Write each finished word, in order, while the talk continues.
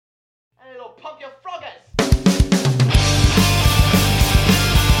pump your froggers!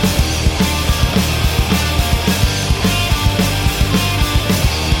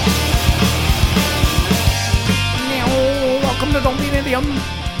 Welcome to Don't Be an Idiom.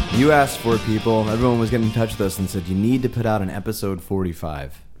 You asked for it, people. Everyone was getting in touch with us and said, you need to put out an episode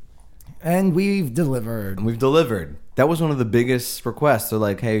 45. And we've delivered. And we've delivered. That was one of the biggest requests. They're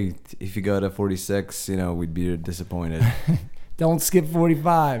like, hey, if you go to 46, we'd be disappointed. Don't skip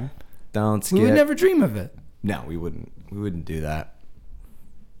 45. Don't skip. We would never dream of it. No, we wouldn't. We wouldn't do that.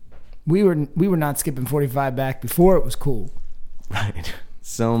 We were not skipping 45 back before it was cool. Right.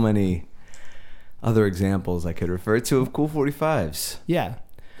 So many other examples I could refer to of cool 45s. Yeah.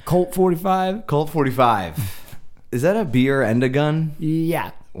 Colt 45. Colt 45. Is that a beer and a gun?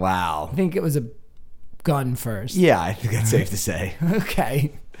 Yeah. Wow. I think it was a gun first. Yeah, I think that's safe to say.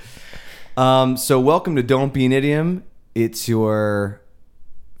 Okay. So welcome to Don't Be an Idiom. It's your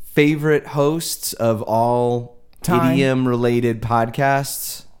favorite hosts of all idiom-related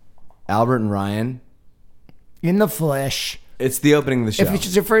podcasts, Albert and Ryan. In the flesh. It's the opening of the show. If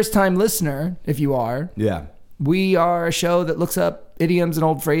it's your first time listener, if you are, yeah, we are a show that looks up idioms and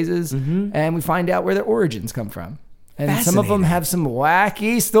old phrases, and we find out where their origins come from. And some of them have some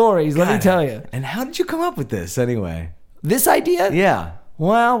wacky stories, let me tell you. And how did you come up with this anyway? This idea? Yeah.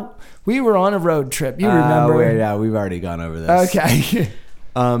 Well, we were on a road trip. You remember? Yeah, we've already gone over this. Okay.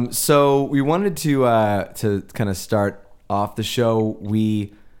 So we wanted to kind of start off the show.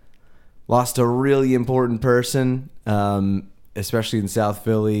 We lost a really important person, especially in South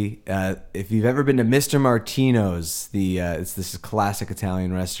Philly. If you've ever been to Mr. Martino's, it's this classic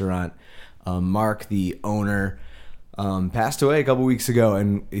Italian restaurant. Mark, the owner, passed away a couple weeks ago,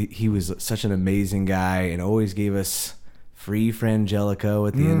 and he was such an amazing guy and always gave us free Frangelico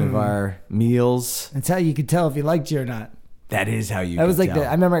at the end of our meals. That's how you could tell if he liked you or not. That is how you. That was like tell.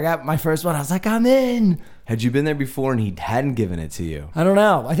 I remember I got my first one. I was like, I'm in. Had you been there before and he hadn't given it to you? I don't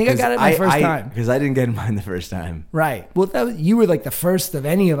know. I think I got it my first time. Because I didn't get mine the first time. Right. Well, you were like the first of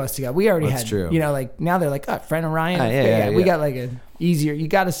any of us to go. We already That's had. true. Like now they're like, oh, friend of Ryan. Yeah. We got like an easier. You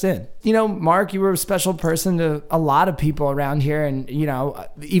got us in. Mark, you were a special person to a lot of people around here, and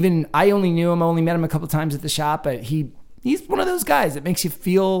even I only met him a couple times at the shop, but He's one of those guys that makes you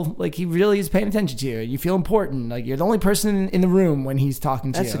feel like he really is paying attention to you. You feel important. Like you're the only person in the room when he's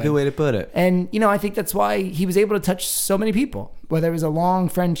talking to you. That's a good way to put it. And, I think that's why he was able to touch so many people, whether it was a long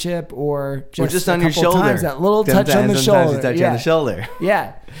friendship or just on your shoulder. Times, that little touch on the shoulder. You touch on the shoulder.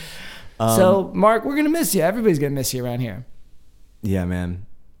 Yeah. So, Mark, we're going to miss you. Everybody's going to miss you around here. Yeah, man.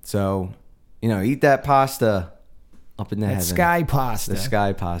 So, eat that pasta up in the heaven. Sky pasta. The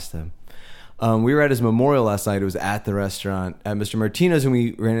sky pasta. We were at his memorial last night. It was at the restaurant at Mr. Martino's, and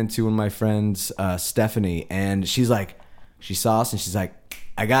we ran into one of my friends, Stephanie, and she saw us, and she's like,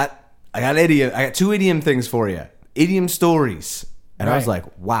 I got two idiom things for you, idiom stories. And I was like,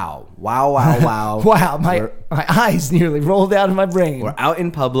 wow. Wow, my eyes nearly rolled out of my brain. We're out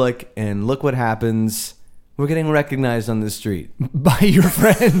in public, and look what happens. We're getting recognized on the street. By your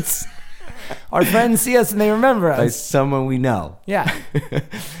friends. Our friends see us, and they remember us. By someone we know. Yeah.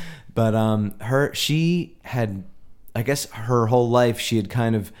 But she had, I guess her whole life, she had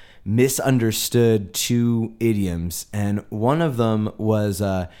kind of misunderstood two idioms. And one of them was,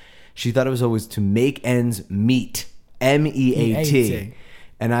 she thought it was always to make ends meet, MEAT.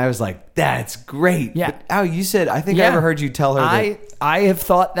 And I was like, that's great. Yeah. But, Al, you said, I think I ever heard you tell her that. I have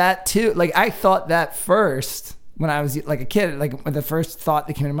thought that too. Like I thought that first. When I was like a kid, like the first thought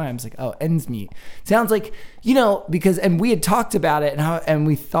that came to mind, I was like, "Oh, ends meet." Sounds like and we had talked about it, and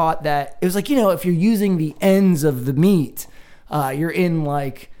we thought that it was like if you're using the ends of the meat, you're in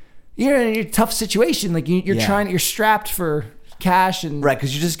a tough situation. Like you're strapped for cash and right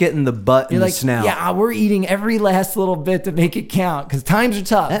because you're just getting the butt and the snout. Yeah, we're eating every last little bit to make it count because times are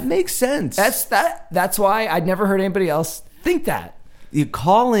tough. That makes sense. That's why I'd never heard anybody else think that. You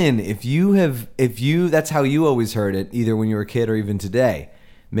call in if you that's how you always heard it, either when you were a kid or even today.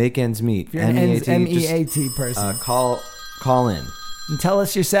 Make ends meet. If you're an MEAT person. Call in. And tell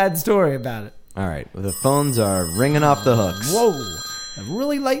us your sad story about it. All right. Well, the phones are ringing off the hooks. Whoa.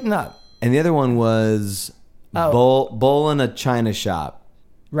 Really lighten up. And the other one was bowl in a china shop.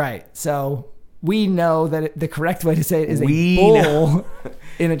 Right. So we know that the correct way to say it is a bowl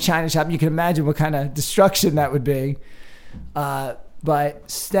in a china shop. You can imagine what kind of destruction that would be. But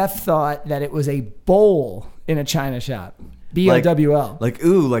Steph thought that it was a bowl in a china shop. BOWL. Like,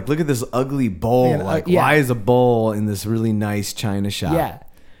 look at this ugly bowl. Why is a bowl in this really nice china shop? Yeah.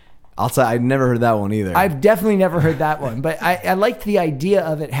 I'd never heard that one either. I've definitely never heard that one. But I liked the idea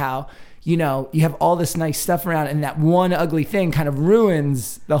of it, how, you know, you have all this nice stuff around, and that one ugly thing kind of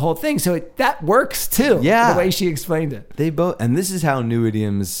ruins the whole thing. So that works too. Yeah. The way she explained it. They both, and this is how new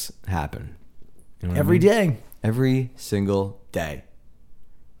idioms happen. You know what I Every mean? day. Every single day.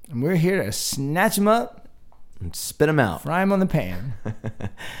 And we're here to snatch them up, And spit them out. fry them on the pan.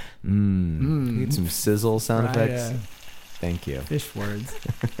 Get some sizzle sound Fry, effects. Thank you. fish words.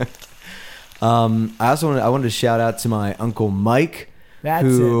 I wanted to shout out to my Uncle Mike. That's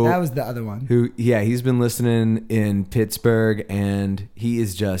who, it. That was the other one. He's been listening in Pittsburgh, and he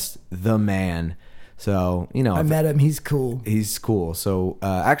is just the man. So, you know, I met him. He's cool. he's cool. So,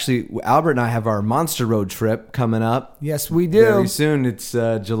 actually, Albert and I have our Monster Road trip coming up Yes, we do. very soon. It's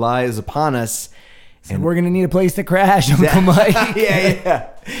July is upon us. So we're going to need a place to crash, Uncle Mike.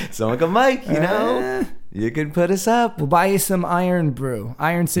 yeah. So, Uncle Mike, you know, you can put us up. We'll buy you some Iron Brew.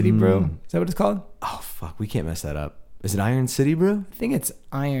 Iron City Brew. Is that what it's called? Oh, fuck. We can't mess that up. Is it Iron City Brew? I think it's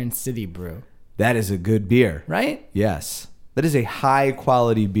Iron City Brew. That is a good beer. Right? Yes. That is a high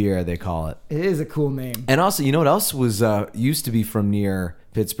quality beer, they call it. It is a cool name. And also, you know what else was used to be from near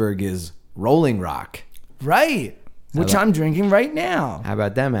Pittsburgh is Rolling Rock. Right. Which I'm drinking right now. How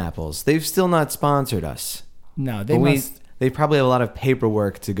about them apples? They've still not sponsored us. No, they But must. they probably have a lot of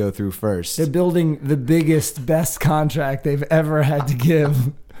paperwork to go through first. They're building the biggest, best contract they've ever had to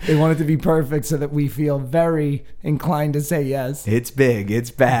give. They want it to be perfect so that we feel very inclined to say yes. It's big.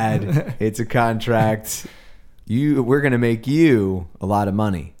 It's bad. It's a contract. We're gonna make you a lot of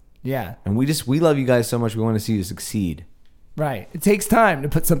money, Yeah, and we love you guys so much. We want to see you succeed. right. It takes time to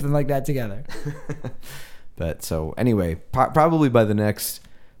put something like that together. But so anyway, probably by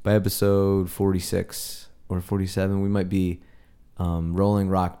episode 46 or 47, we might be Rolling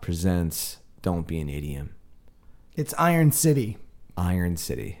Rock presents Don't Be an Idiom. It's Iron City. Iron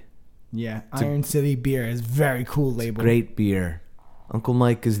City. Yeah, Iron City beer is very cool label. Great beer. Uncle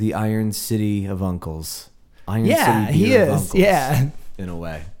Mike is the Iron City of uncles. Iron Yeah, City he beer of is. uncles, Yeah, in a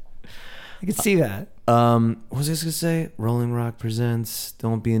way. I can see that. What was I gonna say? Rolling Rock presents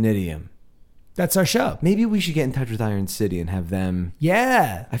Don't Be an Idiom. That's our show. Maybe we should get in touch with Iron City and have them.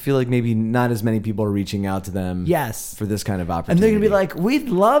 Yeah. I feel like maybe not as many people are reaching out to them. Yes. For this kind of And opportunity. they're gonna be like, "We'd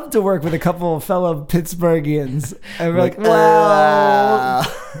love to work with a couple of fellow Pittsburghians." And we're like, Like, "Well,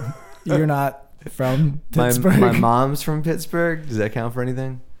 you're not from Pittsburgh." My mom's from Pittsburgh. Does that count for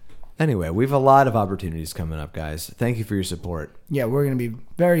anything? Anyway, we have a lot of opportunities coming up, guys. Thank you for your support. Yeah, we're gonna be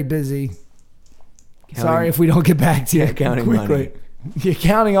very busy. Counting- Sorry if we don't get back to you counting quickly. money. You're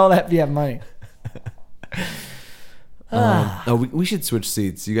counting all that. Yeah, money. We should switch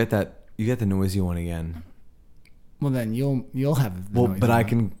seats. You got the noisy one again. Well, then you'll have. The Well, noise but I on.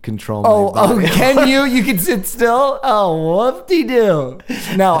 can control Oh, my body. can you? You can sit still. Oh, whoop-de-doo.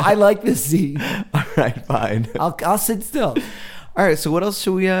 No, I like this seat. All right, fine. I'll sit still. All right. So what else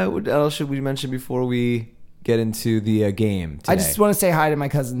should we mention before we get into the game today? I just want to say hi to my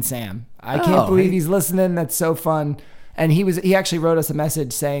cousin Sam. I Oh, can't believe hey. he's listening. That's so fun. And he actually wrote us a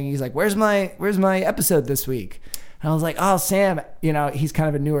message saying, he's like, where's my episode this week? And I was like, oh, Sam, you know, he's kind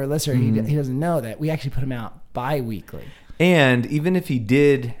of a newer listener. He doesn't know that we actually put him out bi-weekly. And even if he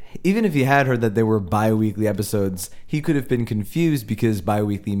had heard that there were bi-weekly episodes, he could have been confused because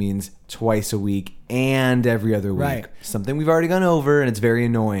bi-weekly means twice a week and every other week. Right. Something we've already gone over, and it's very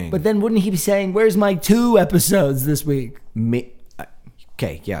annoying. But then wouldn't he be saying, where's my 2 episodes this week?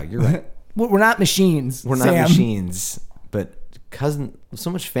 Okay, yeah, you're right. We're not machines. We're not Sam. machines, but cousin, so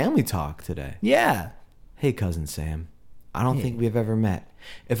much family talk today. Yeah. Hey, cousin Sam. I don't think we've ever met.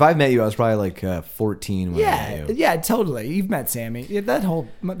 If I've met you, I was probably like 14 when I met you. Yeah, totally. You've met Sammy. Yeah, the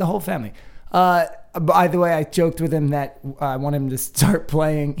whole family. By the way, I joked with him that I want him to start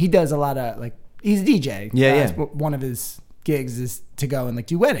playing. He does a lot of he's a DJ. Yeah. One of his gigs is to go and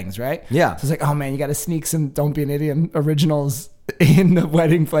do weddings, right? Yeah. So it's like, oh man, you got to sneak some "Don't Be an Idiom" originals in the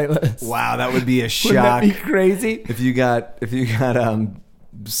wedding playlist. Wow, that would be a shock. Wouldn't that be crazy? If you got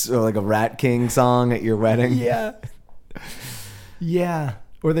so like a Rat King song at your wedding. Yeah. Yeah.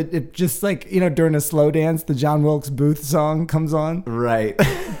 Or just during a slow dance, the John Wilkes Booth song comes on. Right.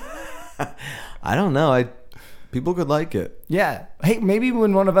 I don't know. People could like it. Yeah. Hey, maybe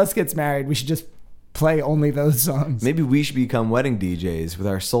when one of us gets married, we should just play only those songs. Maybe we should become wedding DJs with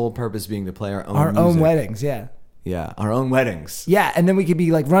our sole purpose being to play our own Our music. own weddings, yeah. Yeah, our own weddings. Yeah, and then we could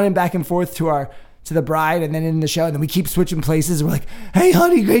be running back and forth to the bride, and then in the show, and then we keep switching places. And we're like, "Hey,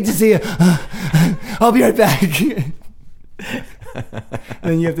 honey, great to see you. I'll be right back."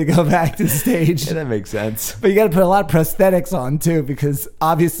 Then you have to go back to the stage. Yeah, that makes sense. But you got to put a lot of prosthetics on too, because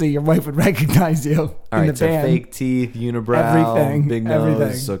obviously your wife would recognize you All in right, the so band. fake teeth, unibrow, Everything, big nose.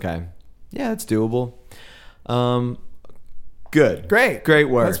 everything. Okay. Yeah, it's doable. Good. Great. Great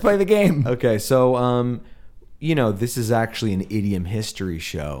work. Let's play the game. Okay, so this is actually an idiom history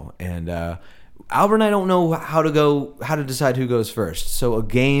show, and Albert and I don't know how to decide who goes first. So a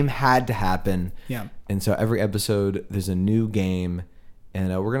game had to happen. Yeah. And so every episode there's a new game, and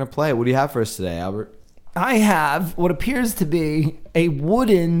we're gonna play it. What do you have for us today, Albert? I have what appears to be a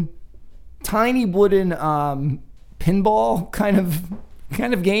tiny wooden pinball kind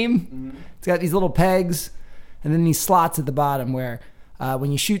of game. Mm-hmm. It's got these little pegs and then these slots at the bottom where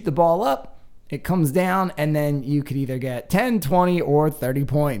when you shoot the ball up, it comes down, and then you could either get 10, 20, or 30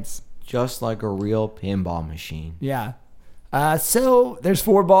 points. Just like a real pinball machine. Yeah. So there's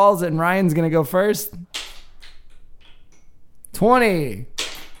 4 balls, and Ryan's going to go first. 20.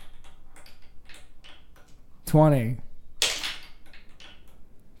 20.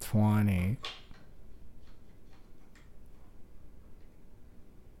 20.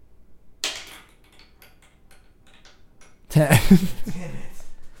 10. Damn it.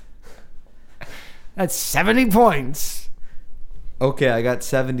 That's 70 points. Okay, I got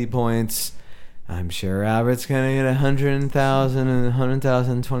 70 points. I'm sure Albert's going to get 100,000 and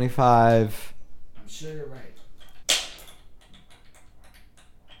 100,025. I'm sure you're right.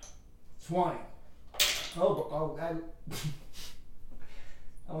 20. Oh,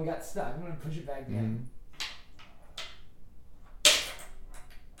 we got stuck. I'm going to push it back down.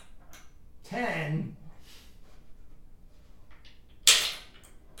 10.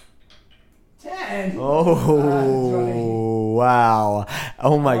 10. Oh, wow.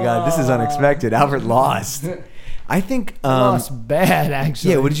 Oh, my God. This is unexpected. Albert lost. I think... I lost bad,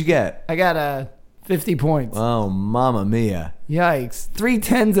 actually. Yeah, what did you get? I got 50 points. Oh, mamma mia. Yikes. 3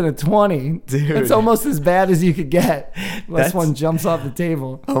 10s and a 20. Dude. That's almost as bad as you could get. Unless one jumps off the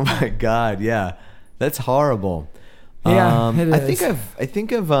table. Oh, my God. Yeah. That's horrible. Yeah, it is. I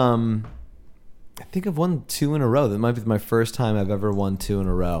think I've won 2 in a row. That might be my first time I've ever won 2 in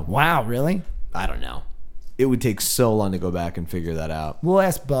a row. Wow, really? I don't know. It would take so long to go back and figure that out. We'll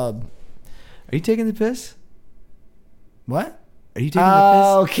ask Bub. Are you taking the piss? What? Are you taking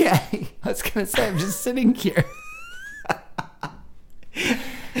the Okay. I was going to say, I'm just sitting here.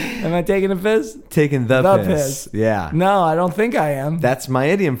 Am I taking a piss? Taking the piss. Yeah. No, I don't think I am. That's my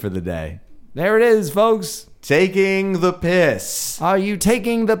idiom for the day. There it is, folks. Taking the piss. Are you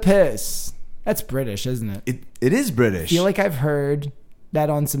taking the piss? That's British, isn't it? It is British. I feel like I've heard that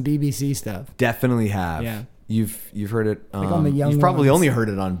on some BBC stuff. Definitely have. Yeah. You've heard it. Like on the young You've probably ones. only heard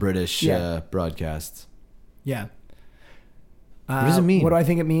it on British broadcasts. Yeah. What does it mean? What do I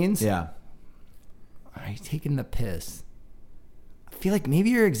think it means? Yeah. Are you taking the piss? I feel like maybe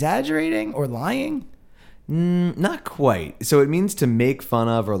you're exaggerating or lying. Not quite. So it means to make fun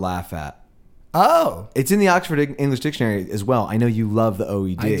of or laugh at. Oh. It's in the Oxford English Dictionary as well. I know you love the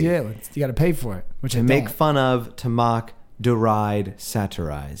OED. I do. You got to pay for it, which I make don't. fun of, to mock, deride,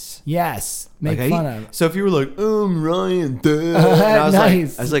 satirize. Yes. Make Like, fun of. So if you were like, I'm Ryan, duh, and I was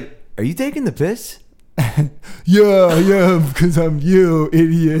Nice. I was like, are you taking the piss? Yeah, I am, because I'm you,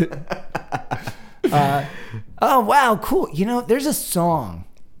 idiot. Oh, wow, cool. You know, there's a song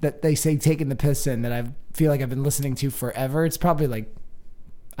that they say taking the piss in that I feel like I've been listening to forever. It's probably like,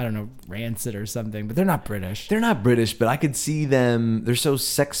 I don't know, Rancid or something, but they're not British. They're not British, but I could see them. They're so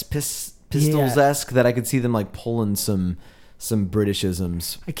Sex Pistols-esque that I could see them like pulling some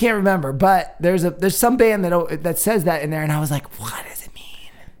Britishisms. I can't remember, but there's some band that says that in there, and I was like, what does it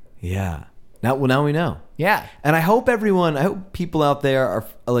mean? Yeah. Now we know. Yeah. And I hope people out there are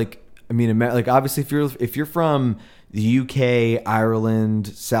like, I mean, like obviously if you're from the UK, Ireland,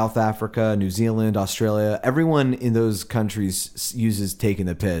 South Africa, New Zealand, Australia, everyone in those countries uses taking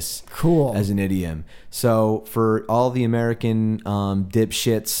the piss Cool. as an idiom. So for all the American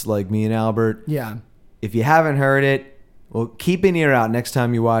dipshits like me and Albert, Yeah. if you haven't heard it, well, keep an ear out next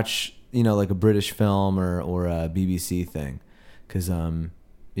time you watch, like a British film or a BBC thing, because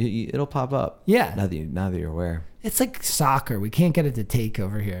it'll pop up. Yeah. Now that you're aware. It's like soccer. We can't get it to take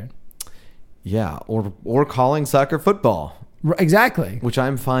over here. Yeah, or calling soccer football, Exactly. which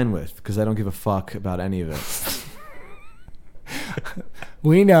I'm fine with because I don't give a fuck about any of it.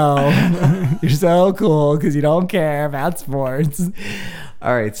 We know. You're so cool because you don't care about sports.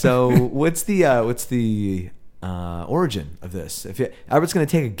 All right, so what's the origin of this? Albert's going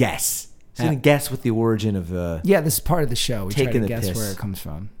to take a guess. He's going to guess what the origin of the... Yeah, this is part of the show. We try Taking to the guess piss. where it comes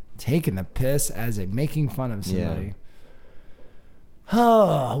from. Taking the piss as in making fun of somebody. Yeah.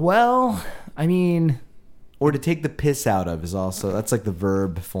 Oh, well, I mean, Or to take the piss out of is also... That's like the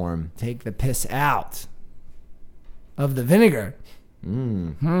verb form. take the piss out of the vinegar.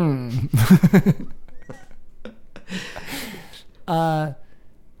 I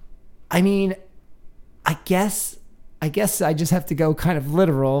mean, I guess I guess I just have to go kind of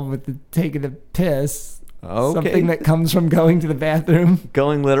literal with the taking the piss. Okay. Something that comes from going to the bathroom.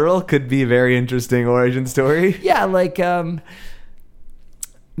 Going literal could be a very interesting origin story. Yeah, like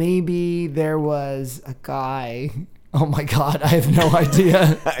maybe there was a guy. Oh my God, I have no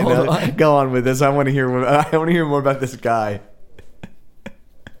idea. I know. Go on with this. I want to hear more about this guy.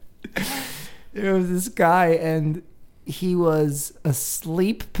 There was this guy, and he was a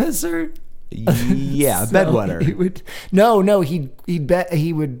sleep pisser. Yeah, So bedwetter. He would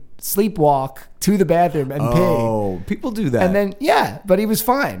he would sleepwalk to the bathroom and pee. Oh, people do that. And then but he was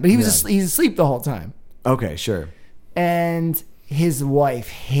fine. But he was he's asleep the whole time. Okay, sure. And his wife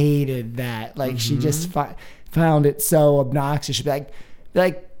hated that. Like she just found it so obnoxious. She'd be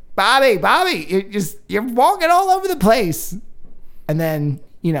like, Bobby, you're walking all over the place. And then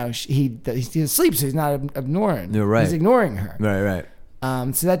he sleeps, so he's not ignoring. You're right. He's ignoring her. Right.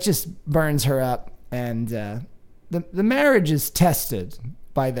 So that just burns her up, and the marriage is tested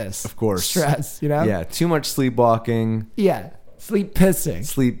by this. Of course. Stress. Yeah, too much sleepwalking. Yeah. Sleep pissing.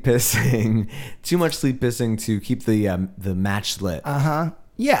 Sleep pissing. Too much sleep pissing to keep the match lit.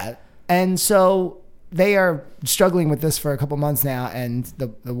 Yeah. And so they are struggling with this for a couple months now, and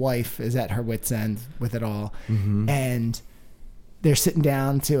the wife is at her wit's end with it all. And they're sitting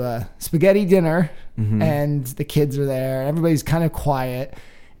down to a spaghetti dinner, and the kids are there, and everybody's kind of quiet.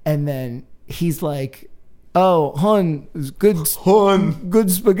 And then he's like, "Oh, hon, it's good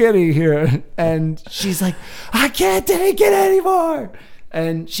spaghetti here." And she's like, "I can't take it anymore."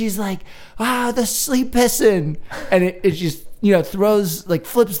 And she's like, "The sleep pissing." And it just, throws, like,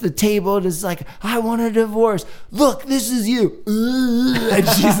 flips the table and is like, "I want a divorce. Look, this is you." And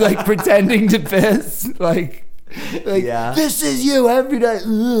she's like pretending to piss. Like, yeah. "This is you every day."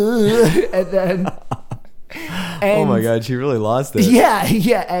 And then, oh my God, she really lost it. Yeah.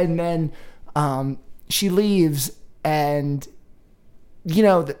 And then she leaves, and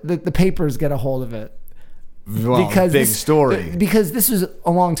the papers get a hold of it. Well, big story. Because this was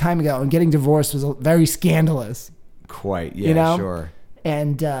a long time ago, and getting divorced was very scandalous. Quite, yeah, sure.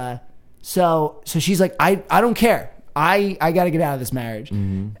 And so she's like, I don't care. I got to get out of this marriage.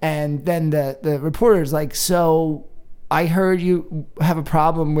 And then the reporter's like, "So I heard you have a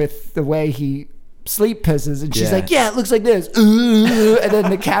problem with the way he sleep pisses." And she's like, "Yeah, it looks like this." And then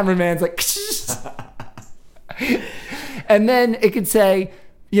the cameraman's like, and then it could say,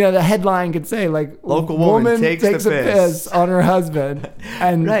 the headline could say, like, "Local woman takes a the piss on her husband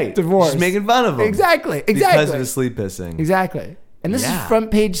and divorce." She's making fun of him. Exactly. Because of his sleep pissing. Exactly. And this is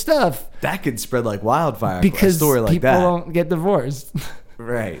front page stuff. That could spread like wildfire. Because a story like people that. don't get divorced.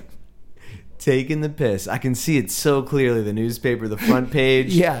 Right. Taking the piss. I can see it so clearly. The newspaper, the front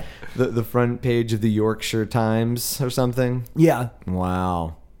page. Yeah. The front page of the Yorkshire Times or something. Yeah.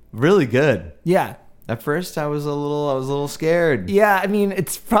 Wow. Really good. Yeah. At first, I was a little scared. Yeah, I mean,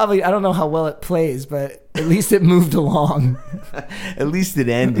 it's probably, I don't know how well it plays, but at least it moved along. At least it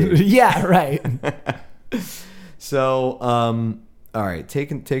ended. Yeah, right. So, all right,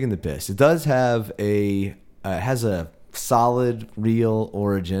 taking the piss. It does have has a solid, real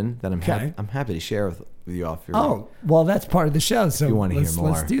origin that I'm happy to share with you off your. Oh, well, that's part of the show. So you want to hear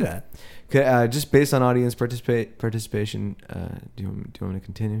more? Let's do that. Okay, just based on audience participation, do you want me to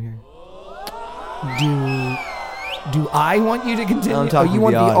continue here? Do I want you to continue? I'm talking you to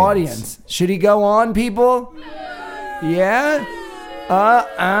want the the audience. Should he go on, people? Yeah?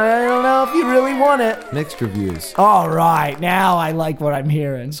 I don't know if you really want it. Mixed reviews. All right, now I like what I'm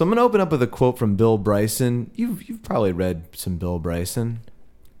hearing. So I'm gonna open up with a quote from Bill Bryson. You've probably read some Bill Bryson.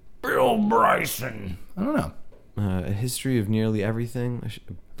 Bill Bryson. I don't know. A history of nearly everything.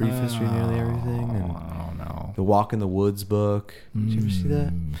 A brief history of nearly everything. And I don't know. The Walk in the Woods book. Did you ever see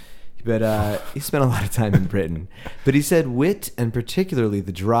that? But he spent a lot of time in Britain. But he said wit, and particularly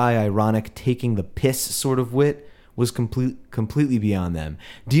the dry, ironic, taking the piss sort of wit, was completely beyond them.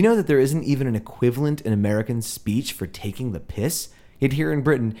 Do you know that there isn't even an equivalent in American speech for taking the piss? Yet here in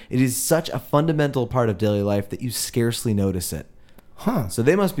Britain, it is such a fundamental part of daily life that you scarcely notice it. Huh. So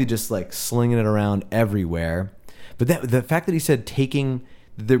they must be just like slinging it around everywhere. But the fact that he said taking,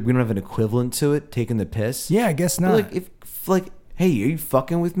 we don't have an equivalent to it, taking the piss. Yeah, I guess not. Like, hey, are you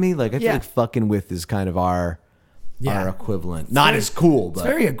fucking with me? Like, I feel like fucking with is kind of our equivalent. Not as cool, but it's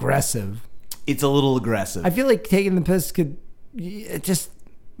very aggressive. It's a little aggressive. I feel like taking the piss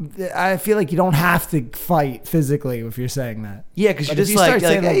I feel like you don't have to fight physically if you're saying that. Yeah, because you're just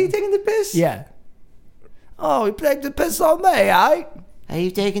hey, you taking the piss? Yeah. Oh, you take the piss on me, eh? Are you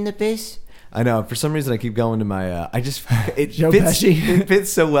taking the piss? I know. For some reason, I keep going to my. It Joe fits. Pesci. It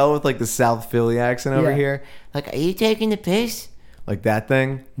fits so well with like the South Philly accent over here, Like, are you taking the piss? like that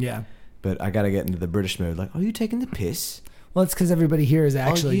thing. Yeah. but I got to get into the British mode. Like, are you taking the piss? Well, it's because everybody here is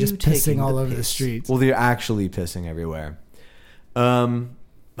actually you just pissing taking all the over the piss? streets. Well, they're actually pissing everywhere. I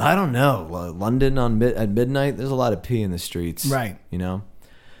don't know. London at midnight, there's a lot of pee in the streets. Right. You know?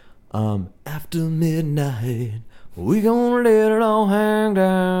 After midnight, we gonna let it all hang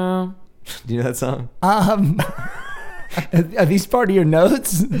down. Do you know that song? Are these part of your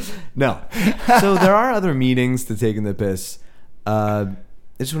notes? No. So there are other meanings to taking the piss. I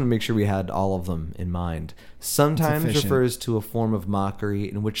just want to make sure we had all of them in mind. Sometimes efficient. refers to a form of mockery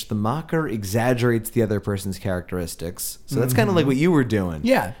in which the mocker exaggerates the other person's characteristics. So that's kind of like what you were doing.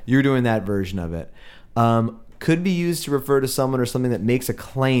 Yeah. You're doing that version of it. Could be used to refer to someone or something that makes a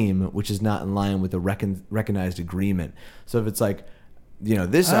claim which is not in line with a recognized agreement. So if it's like,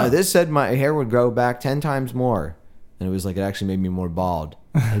 this said my hair would grow back 10 times more. And it was like, it actually made me more bald.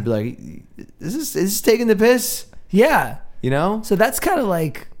 I'd be like, is this taking the piss? Yeah. You know? So that's kind of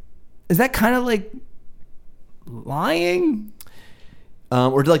like, is that kind of like lying?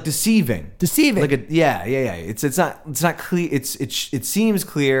 Or like deceiving. Deceiving. Like yeah. It's not clear. It seems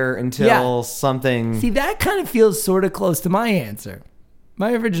clear until something. See, that kind of feels sort of close to my answer.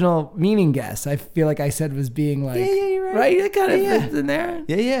 My original meaning guess, I feel like I said was being like, you're right. right? It kind of fits in there.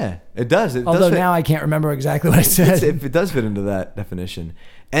 Yeah. It does. It Although does fit. now I can't remember exactly what I said. It does fit into that definition.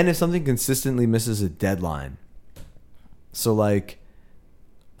 And if something consistently misses a deadline. So like,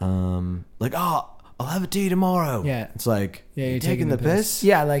 I'll have it to you tomorrow. Yeah. It's like, Yeah, you're taking the piss?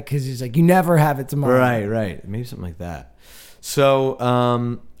 Yeah, like, because he's like, you never have it tomorrow. Right. Maybe something like that. So,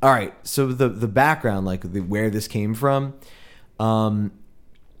 all right. So the background, like where this came from,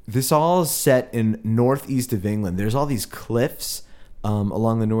 this all is set in northeast of England. There's all these cliffs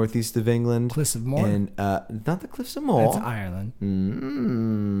along the northeast of England. Cliffs of Moher? And not the Cliffs of Moher. That's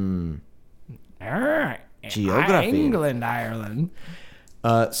Ireland. Geography. England, Ireland.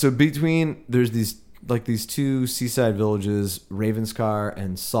 So there's these two seaside villages, Ravenscar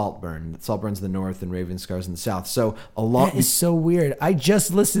and Saltburn. Saltburn's in the north and Ravenscar's in the south. So That is so weird. I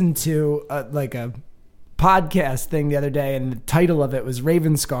just listened to a podcast thing the other day, and the title of it was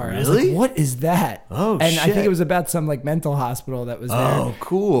Ravenscar. I was Really? like, what is that? Oh, and I think shit. it was about some like mental hospital that was there. Oh,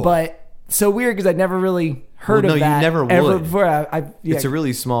 cool. But so weird because I'd never really heard Well, of no, you that. never ever would. before. It's a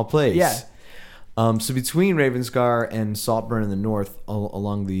really small place. Yeah. So between Ravenscar and Saltburn in the north,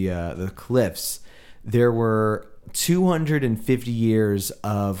 along the cliffs, there were 250 years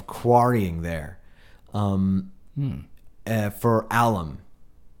of quarrying there, for alum.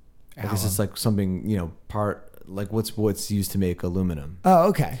 I guess it's like something like what's used to make aluminum. Oh,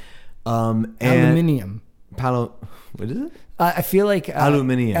 okay. And Aluminium. what is it? I feel like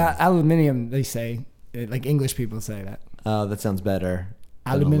Aluminium. Aluminium. They say, like English people say that. That sounds better.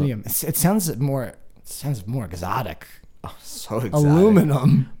 Aluminium. It sounds more exotic. Oh, so exotic.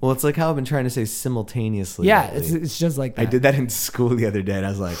 Aluminum. Well, it's like how I've been trying to say simultaneously. Yeah, lately. it's just like that. I did that in school the other day, and I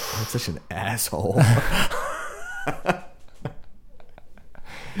was like, "I'm such an asshole."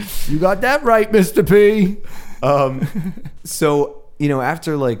 You got that right, Mr. P. So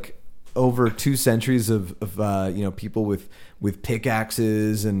after like over 2 centuries of people with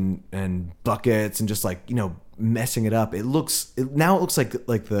pickaxes and buckets and just like messing it up, now it looks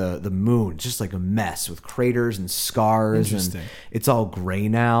like the moon, just like a mess with craters and scars. Interesting. And it's all gray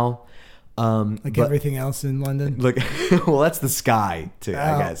now. Like everything else in London. Look, well, that's the sky too,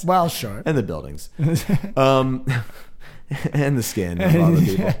 I guess. Well, sure. And the buildings. And the skin of all the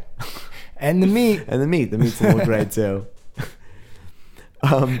people. And the meat. And the meat. The meat's a little gray too.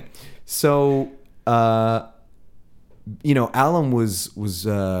 Alum was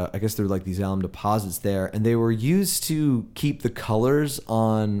I guess there were like these alum deposits there, and they were used to keep the colors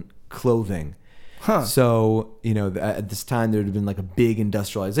on clothing. Huh. So, at this time there would have been like a big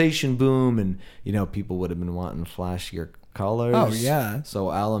industrialization boom, and, people would have been wanting flashier colors. Oh, yeah.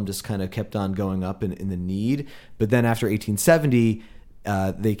 So alum just kind of kept on going up in the need. But then after 1870,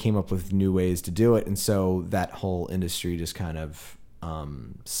 they came up with new ways to do it. And so that whole industry just kind of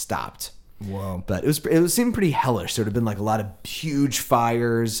stopped. Whoa. But it seemed pretty hellish. There would have been like a lot of huge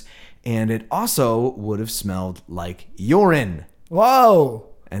fires, and it also would have smelled like urine. Whoa.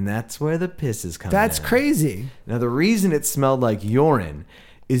 And that's where the piss is coming That's in. crazy. Now, the reason it smelled like urine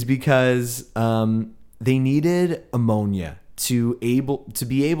is because they needed ammonia to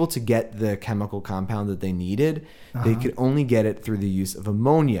be able to get the chemical compound that they needed. They could only get it through the use of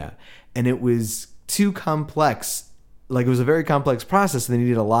ammonia. And it was too complex. Like, it was a very complex process, and they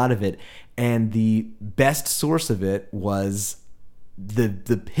needed a lot of it. And the best source of it was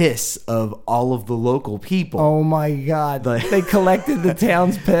the piss of all of the local people. Oh my God. They collected the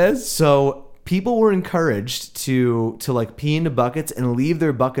town's piss? So people were encouraged to like pee into buckets and leave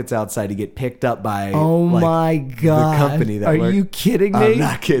their buckets outside to get picked up by Oh like, my God. the company that Are worked. you kidding me? I'm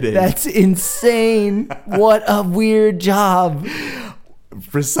not kidding. That's insane. What a weird job.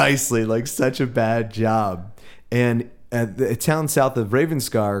 Precisely, like such a bad job. And at a town south of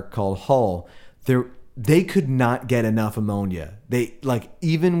Ravenscar called Hull, they could not get enough ammonia. They like,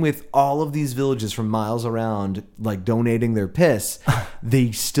 even with all of these villages from miles around like donating their piss,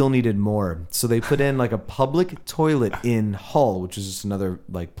 they still needed more. So they put in like a public toilet in Hull, which is just another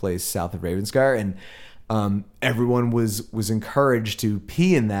like place south of Ravenscar, and everyone was encouraged to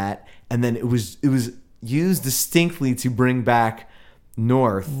pee in that, and then it was used distinctly to bring back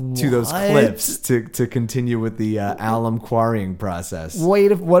north to those What? cliffs to continue with the alum quarrying process.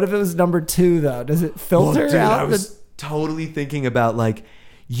 Wait, what if it was number 2 though? Does it filter Dude, out? I was totally thinking about like,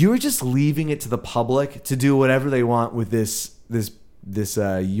 you're just leaving it to the public to do whatever they want with this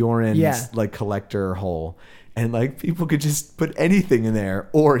urine Yeah. like collector hole, and like people could just put anything in there,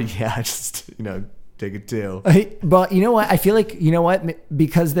 or just take it too. But you know what? I feel like, you know what?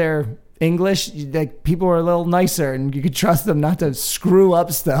 Because they're English, like people are a little nicer, and you could trust them not to screw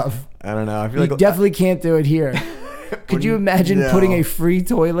up stuff. I don't know. I feel You like definitely can't do it here. Could you imagine No. putting a free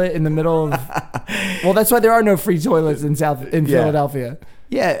toilet in the middle of? Well, that's why there are no free toilets in Philadelphia.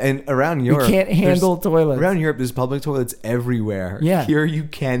 Yeah, and around Europe, can't handle there's- toilets. Around Europe, there's public toilets everywhere. Yeah. Here you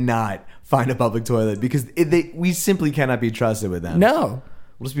cannot find a public toilet because we simply cannot be trusted with them. No.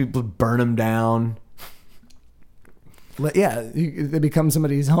 We'll just burn them down. Yeah, they become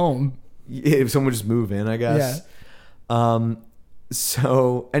somebody's home. If someone just move in, I guess. Yeah.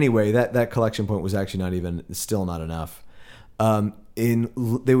 So anyway, that collection point was actually still not enough.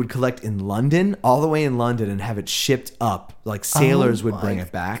 They would collect in London, all the way in London, and have it shipped up. Like sailors would bring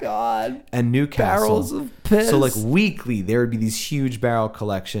it back. God. And Newcastle. Barrels of piss. So like weekly, there would be these huge barrel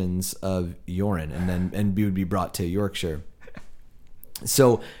collections of urine, and it would be brought to Yorkshire.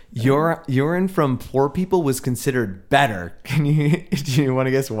 So urine from poor people was considered better. Do you want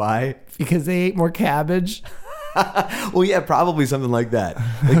to guess why? Because they ate more cabbage. Well, yeah, probably something like that.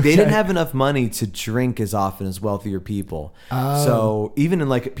 Like they didn't have enough money to drink as often as wealthier people. Oh. So even in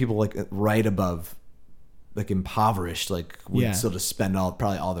like people like right above, like impoverished, like would Yeah. still just spend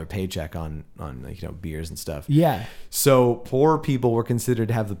probably all their paycheck on like, beers and stuff. Yeah. So poor people were considered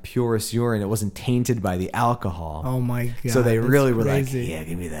to have the purest urine. It wasn't tainted by the alcohol. Oh my God. So they that's really were crazy. like, yeah,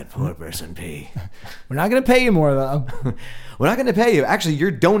 give me that poor person pee. We're not going to pay you more though. We're not going to pay you. Actually,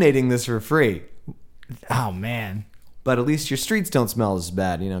 you're donating this for free. Oh man. But at least your streets don't smell as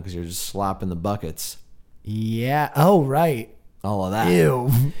bad, because you're just slopping the buckets. Yeah. Oh right. All of that.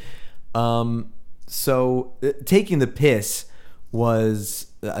 Ew. So taking the piss was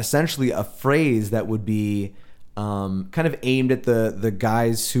essentially a phrase that would be kind of aimed at the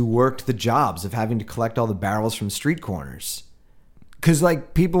guys who worked the jobs of having to collect all the barrels from street corners. Because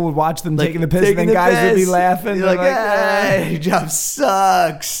like people would watch them taking the piss, taking and the then guys would be piss. laughing. You're like, "Ah." hey, your job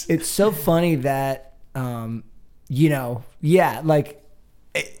sucks. It's so funny that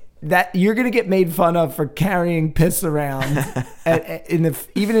that you're gonna get made fun of for carrying piss around. If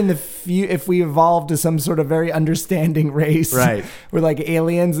we evolve to some sort of very understanding race, Right. we're like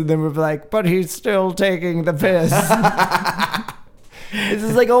aliens, and then we're like, but he's still taking the piss. This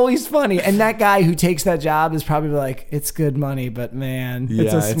is like always funny, and that guy who takes that job is probably like, it's good money, but man,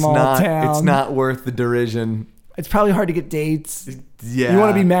 it's a small town. It's not worth the derision. It's probably hard to get dates. Yeah. You want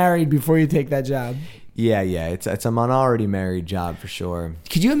to be married before you take that job. Yeah. It's a minority married job for sure.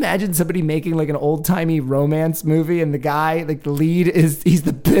 Could you imagine somebody making like an old timey romance movie, and the guy, like the lead, he's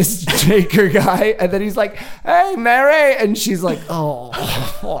the piss taker guy, and then he's like, "Hey, Mary," and she's like,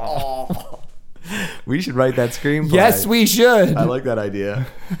 "Oh." We should write that screenplay. Yes, we should. I like that idea.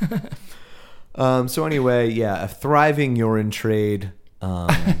 So anyway, yeah, a thriving urine trade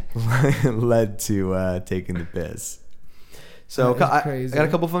led to taking the piss. So That is I crazy. got a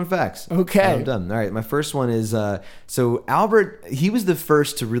couple fun facts. Okay. I'm done. All right, my first one is so Albert. He was the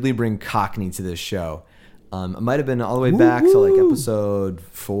first to really bring Cockney to this show. It might have been all the way back to like episode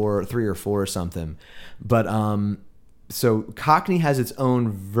 3 or 4 or something, but so Cockney has its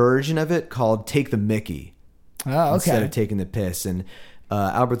own version of it called "Take the Mickey." Oh, Instead okay. of taking the piss. And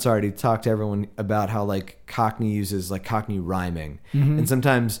Albert's already talked to everyone about how like Cockney uses like Cockney rhyming, and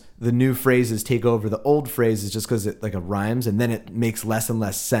sometimes the new phrases take over the old phrases just because it like it rhymes, and then it makes less and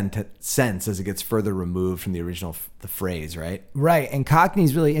less sense as it gets further removed from the original the phrase, right? Right, and Cockney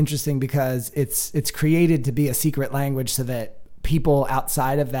is really interesting because it's created to be a secret language so that people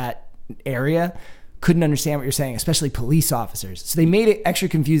outside of that area couldn't understand what you're saying, especially police officers. So they made it extra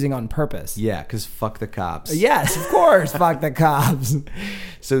confusing on purpose. Yeah, because fuck the cops. Yes, of course. Fuck the cops.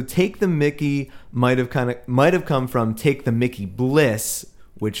 So take the Mickey might have come from take the Mickey bliss,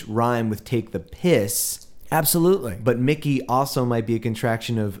 which rhyme with take the piss. Absolutely. But Mickey also might be a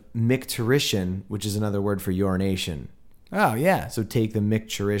contraction of micturition, which is another word for urination. Oh, yeah. So take the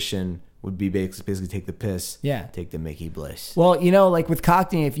micturition would be basically take the piss. Yeah. Take the Mickey bliss. Well, like with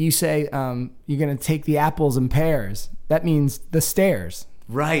Cockney, if you say you're going to take the apples and pears, that means the stairs.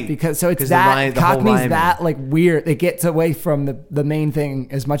 Right. Because so it's 'Cause that, the whole Cockney's rhyming. that like weird. It gets away from the main thing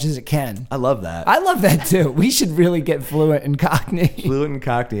as much as it can. I love that. I love that too. We should really get fluent in Cockney. Fluent and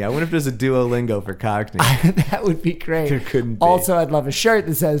Cockney. I wonder if there's a Duolingo for Cockney. That would be great. There couldn't be. Also, I'd love a shirt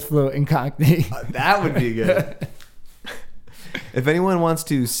that says fluent in Cockney. That would be good. If anyone wants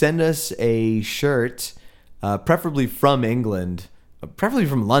to send us a shirt, preferably from England, preferably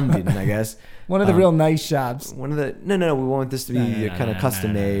from London, I guess. One of the real nice shops. One of the no, we want this to be kind of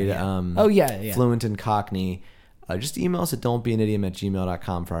custom made. Oh, yeah. Fluent in Cockney. Just email us at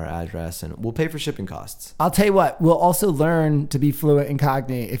don'tbeanidiom@gmail.com for our address, and we'll pay for shipping costs. I'll tell you what, we'll also learn to be fluent in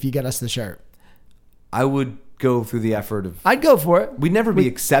Cockney if you get us the shirt. I would go through the effort of. I'd go for it. We'd never be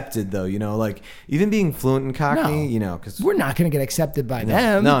accepted though, like even being fluent in Cockney, No. because We're not going to get accepted by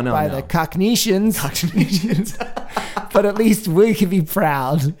them, no, by no. the Cockneysians. But at least we can be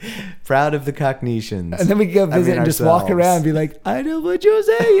proud. proud of the Cockneysians. And then we can go visit and just walk ourselves. around and be like, I know what you're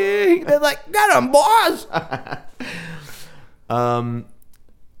saying. They're like, get them, boys. Albert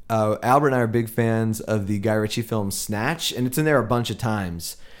and I are big fans of the Guy Ritchie film Snatch, and it's in there a bunch of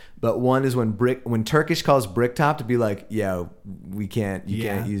times. But one is when Turkish calls Bricktop to be like, yo, you can't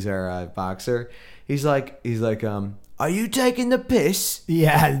use our boxer. He's like, are you taking the piss?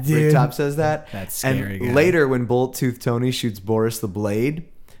 Yeah, dude. Bricktop says that. That's scary, And guy. later when Bullet Tooth Tony shoots Boris the Blade,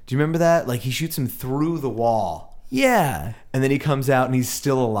 do you remember that? Like he shoots him through the wall. Yeah. And then he comes out and he's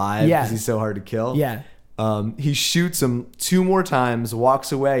still alive Yeah. because he's so hard to kill. Yeah. He shoots him 2 more times,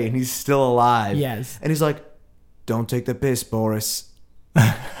 walks away, and he's still alive. Yes. And he's like, don't take the piss, Boris.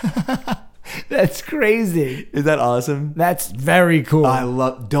 That's crazy. Is that awesome? That's very cool.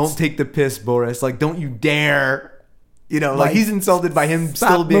 Don't take the piss, Boris. Like, don't you dare. Like Like, he's insulted by him Stop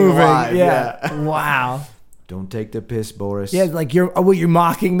still being moving. alive. Yeah. Wow. Don't take the piss, Boris. Yeah, like you're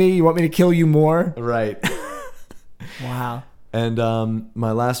mocking me? You want me to kill you more? Right. Wow. And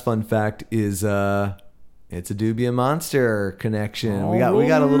my last fun fact is it's a Dubia Monster connection. We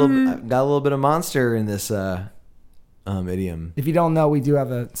got a little bit of monster in this idiom. If you don't know, we do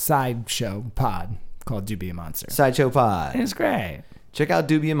have a sideshow pod called Dubia Monster. Sideshow Pod. And it's great. Check out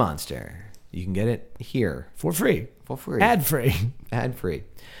Dubia Monster. You can get it here For free. for free. Ad free. Ad free.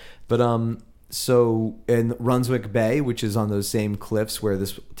 But so in Runswick Bay, which is on those same cliffs where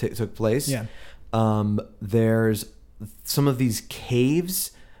this took place, Yeah. There's some of these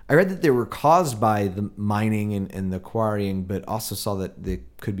caves. I read that they were caused by the mining and the quarrying, but also saw that they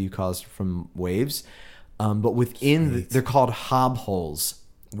could be caused from waves. But within they're called hobholes,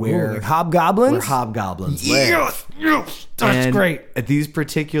 where like hobgoblins? where hobgoblins live. Yes. That's And great. At these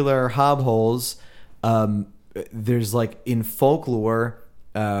particular hobholes, there's like in folklore,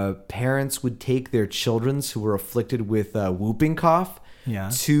 parents would take their children who were afflicted with whooping cough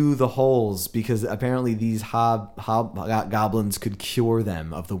to the holes because apparently these hobgoblins could cure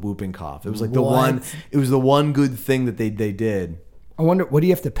them of the whooping cough. It was like the one good thing that they did. I wonder, what do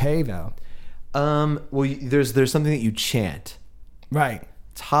you have to pay though? Well, there's something that you chant. Right.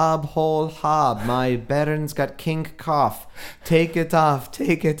 It's hob, hole, hob. My baron's got kink cough. Take it off.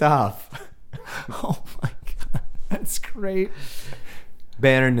 Take it off. Oh my God. That's great.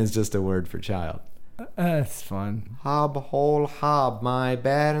 Baron is just a word for child. That's fun. Hob, hole, hob. My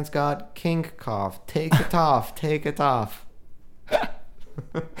baron's got kink cough. Take it off. Take it off.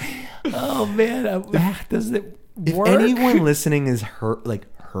 Oh man. Does it If work? anyone listening has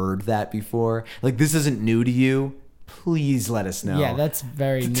heard that before, like this isn't new to you, please let us know. Yeah, that's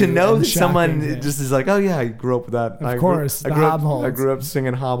very to new know and that someone shocking, yeah. just is like, oh yeah, I grew up with that. Of course, the hobholes. I grew up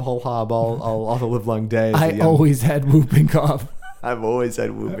singing hob, hole, hob all the live long days. I always had whooping cough. I've always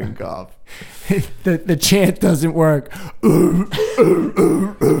had whooping cough. the chant doesn't work.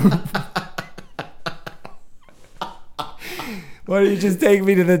 Why don't you just take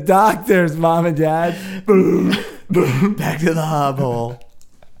me to the doctors, Mom and Dad? Back to the hob hole.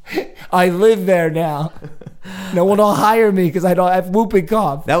 I live there now. No one will hire me because I don't have whooping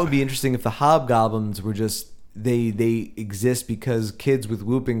cough. That would be interesting if the hobgoblins were just they exist because kids with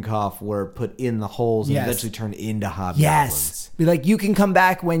whooping cough were put in the holes and Yes. eventually turned into hobgoblins. Yes. Be like, you can come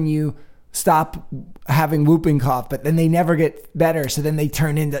back when you stop having whooping cough, but then they never get better. So then they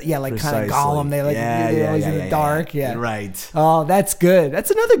turn into like kind of Gollum. They they're always in the dark. Yeah, right. Oh, that's good.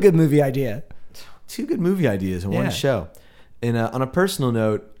 That's another good movie idea. 2 good movie ideas in one show. And on a personal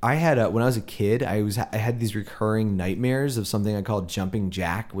note, I had when I was a kid, I had these recurring nightmares of something I called Jumping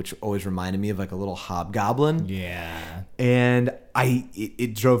Jack, which always reminded me of like a little hobgoblin. Yeah, and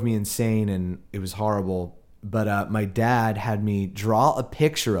it drove me insane, and it was horrible. But my dad had me draw a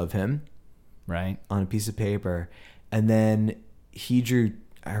picture of him, right, on a piece of paper, and then he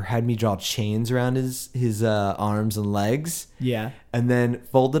had me draw chains around his arms and legs. Yeah, and then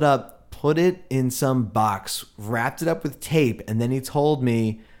folded up. Put it in some box, wrapped it up with tape, and then he told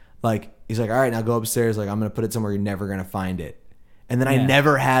me, he's like, all right, now go upstairs. I'm going to put it somewhere you're never going to find it. And then I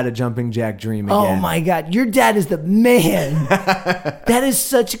never had a Jumping Jack dream again. Oh my God. Your dad is the man. That is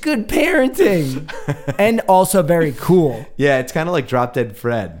such good parenting. And also very cool. Yeah, it's kind of like Drop Dead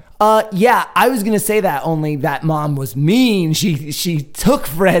Fred. Yeah, I was going to say that, only that mom was mean. She took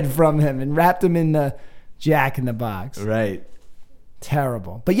Fred from him and wrapped him in the Jack in the Box. Right.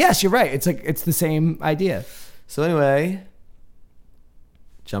 Terrible. But yes, you're right. It's the same idea. So anyway,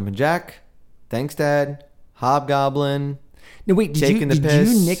 Jumping Jack, thanks Dad, Hobgoblin. No, wait, did you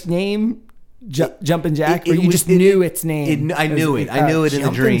nickname Jumping Jack, or you just knew its name? I knew it. I knew it in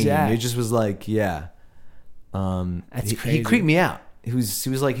the dream. Jack. It just was like, That's crazy. He creeped me out. He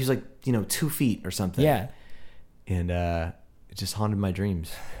was like 2 feet or something. Yeah. And it just haunted my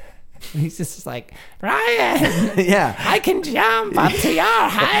dreams. He's just like, Ryan, yeah, I can jump up to your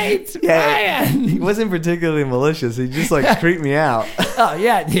height, Ryan. He wasn't particularly malicious. He just creeped me out. Oh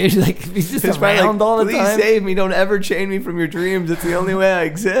yeah, dude. He's just around all the time. Please save me. Don't ever chain me from your dreams. It's the only way I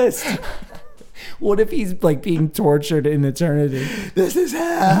exist. What if he's being tortured in eternity? This is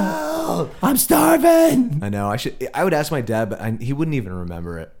hell. I'm starving. I know. I would ask my dad, but he wouldn't even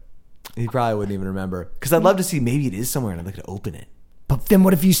remember it. He probably wouldn't even remember. Because I'd love to see, maybe it is somewhere and I'd like to open it. But then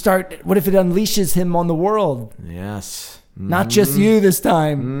what if it unleashes him on the world? Yes. Not just you this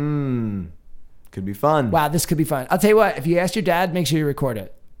time. Could be fun. Wow, this could be fun. I'll tell you what, if you ask your dad, make sure you record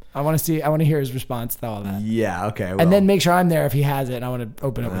it. I want to hear his response to all that. Yeah, okay. And then make sure I'm there if he has it and I want to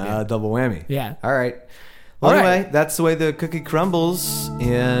open it with you. Double whammy. Yeah. All right. Well, anyway, that's the way the cookie crumbles,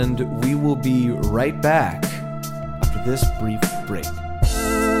 and we will be right back after this brief break.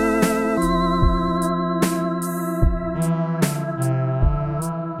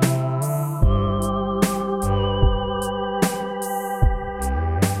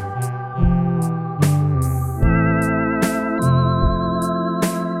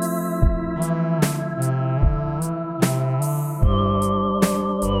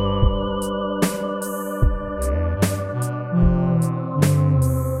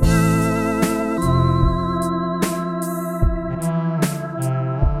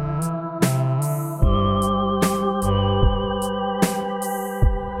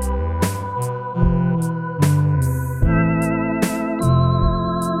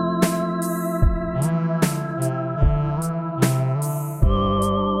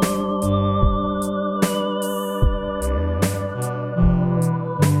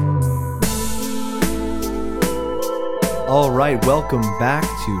 All right, welcome back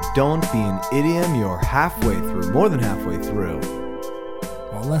to Don't Be an Idiom. You're halfway through, more than halfway through.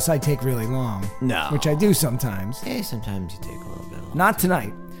 Well, unless I take really long. No. Which I do sometimes. Hey, sometimes you take a little bit long. Not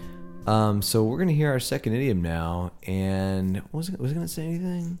tonight. So we're going to hear our second idiom now, and was it going to say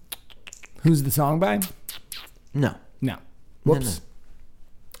anything? Who's the song by? No. No. Whoops. No.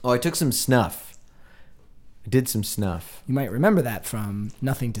 Oh, I took some snuff. I did some snuff. You might remember that from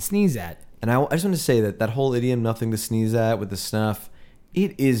Nothing to Sneeze At. And I just want to say that whole idiom, nothing to sneeze at with the snuff,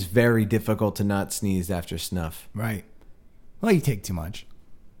 it is very difficult to not sneeze after snuff. Right. Well, you take too much.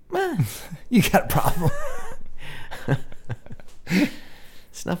 You got a problem.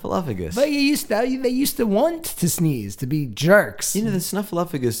 Snuffleupagus. But they used to want to sneeze, to be jerks. You know, the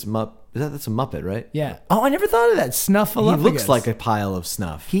Snuffleupagus that's a Muppet, right? Yeah. Oh, I never thought of that. Snuffleupagus. He looks like a pile of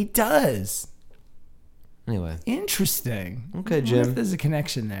snuff. He does. Anyway. Interesting. Okay, I wonder Jim. if there's a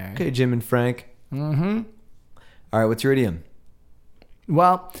connection there. Okay, Jim and Frank. Mm-hmm. All right, what's your idiom?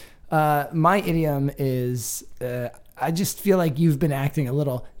 Well, my idiom is, I just feel like you've been acting a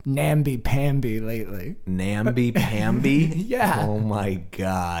little namby-pamby lately. Namby-pamby? Yeah. Oh, my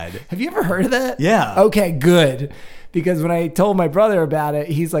God. Have you ever heard of that? Yeah. Okay, good. Because when I told my brother about it,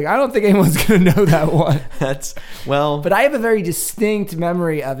 he's like, I don't think anyone's going to know that one. But I have a very distinct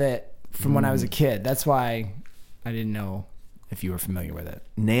memory of it from when I was a kid. That's why I didn't know if you were familiar with it.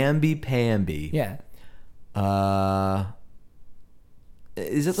 Namby-pamby. Yeah.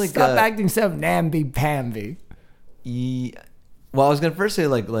 Is it like Stop acting so namby-pamby. Well, I was gonna first say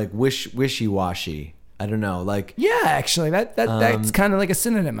like wishy washy. I don't know, like Yeah, actually, that's kind of like a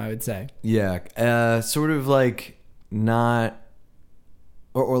synonym, I would say. yeah, sort of like not,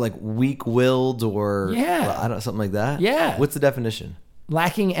 or like weak willed, or Yeah. I don't know, something like that. Yeah. What's the definition?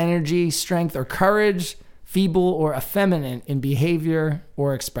 Lacking energy, strength, or courage, feeble or effeminate in behavior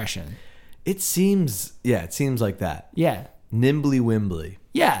or expression. It seems like that. Yeah. Nimbly wimbly.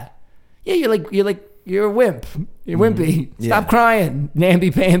 Yeah. Yeah, you're a wimp. You're wimpy. Yeah. Stop crying,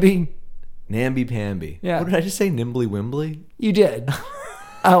 namby-pamby. Namby pamby. Yeah. What did I just say? Nimbly wimbly? You did.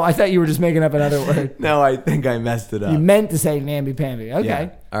 Oh, I thought you were just making up another word. No, I think I messed it up. You meant to say namby-pamby. Okay. Yeah.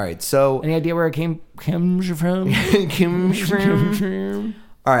 All right. So Any idea where it comes from?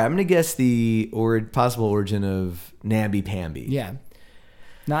 all right, I'm gonna guess the possible origin of namby pamby. Yeah.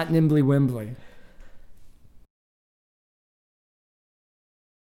 Not nimbly wimbly.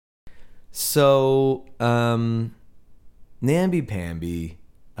 So, namby-pamby,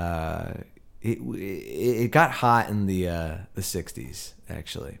 it got hot in the 60s,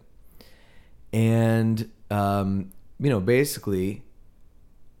 actually. And, basically,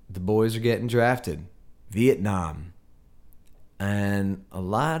 the boys are getting drafted. Vietnam. And a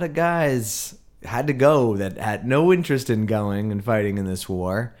lot of guys had to go that had no interest in going and fighting in this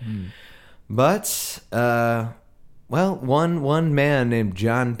war. But, one man named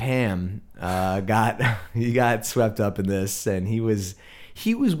John Pam got swept up in this, and he was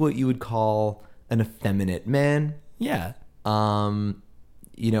what you would call an effeminate man. Yeah. For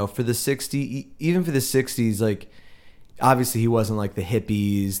the 60s, like obviously he wasn't like the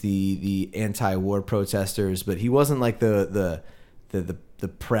hippies, the anti-war protesters, but he wasn't like the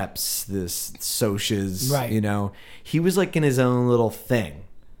preps, the socias, Right. He was like in his own little thing.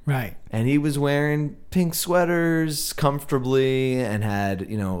 Right. And he was wearing pink sweaters comfortably and had,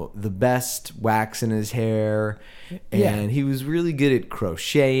 the best wax in his hair. And Yeah. he was really good at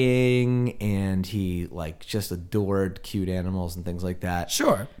crocheting, and he like just adored cute animals and things like that.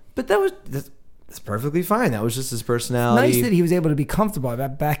 Sure. But that's perfectly fine. That was just his personality. Nice that he was able to be comfortable.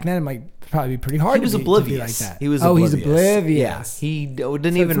 Back then, it might probably be pretty hard. He was to be oblivious. like that. He was Oh, oblivious. he's oblivious. Yeah. He didn't So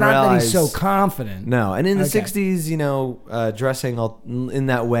even it's not realize. that he's so confident. No, and in the Okay. 60s, dressing in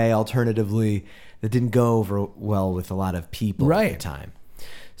that way alternatively, that didn't go over well with a lot of people at Right. the time.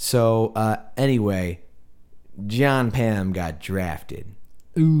 So anyway, John Pam got drafted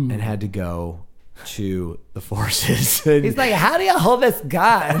Ooh. and had to go to the forces. And He's like, how do you hold this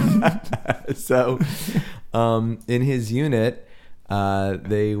gun? so in his unit,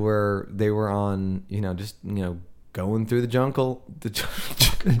 they were on, going through the jungle.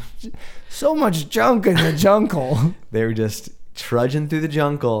 So much junk in the jungle. They were just trudging through the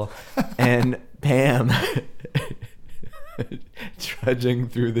jungle, and Pam trudging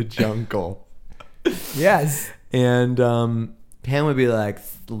through the jungle. Yes. And Pam would be like,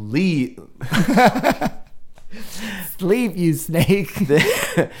 "Sleep." Sleep, you snake.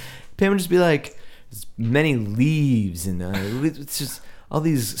 Pam would just be like, "There's many leaves, and it's just all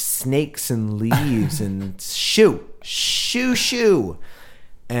these snakes and leaves, and shoo.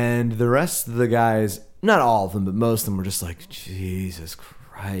 And the rest of the guys, not all of them, but most of them were just like, Jesus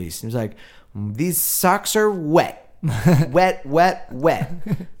Christ. He was like, these socks are wet. Wet.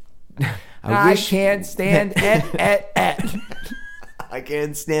 I can't stand et. I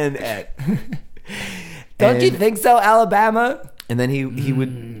can't stand it. Don't you think so, Alabama? And then he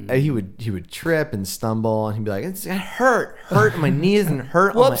would trip and stumble, and he'd be like, "It's hurt my knees, and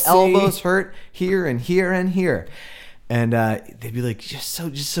hurt on my Whoopsie. elbows, hurt here and here and here," and they'd be like, "Just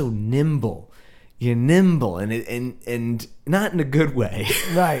so nimble, you're nimble," and not in a good way,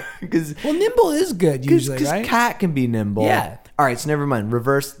 Right. Because Well, nimble is good usually, right? cat can be nimble. Yeah. All right, so never mind.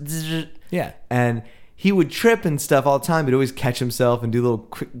 Reverse. Yeah. And he would trip and stuff all the time, but always catch himself and do little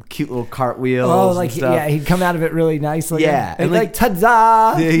cute little cartwheels. Oh, and like stuff. yeah, he'd come out of it really nicely. Yeah, and and like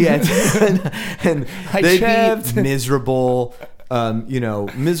ta-da! Yeah, and I they'd tripped. be miserable,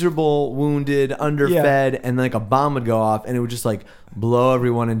 miserable, wounded, underfed, and like a bomb would go off, and it would just like blow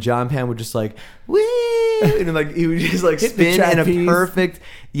everyone. And John Pam would just like whee, and like he would just like Hit the spin in a trapeze. perfect,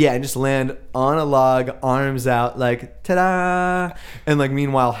 and just land on a log, arms out, like ta-da. And like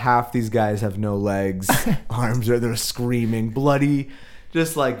meanwhile, half these guys have no legs, arms are they're screaming, bloody.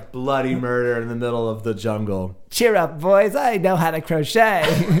 Just like bloody murder in the middle of the jungle. Cheer up, boys! I know how to crochet.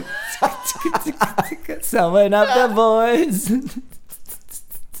 Sewing up the boys.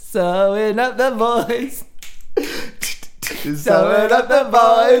 Sewing up the boys. Sewing up the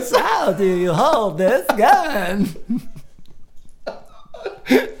boys. How do you hold this gun?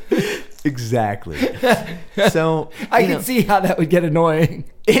 Exactly. So I can see how that would get annoying.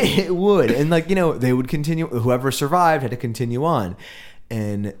 it would, and like they would continue. Whoever survived had to continue on,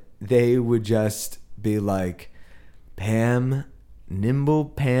 and they would just be like, Pam, nimble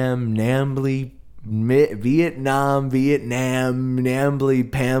Pam, Nambly, Vietnam, Nambly,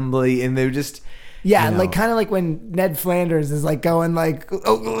 Pambly, and they would just. Yeah, like kind of like when Ned Flanders is like going like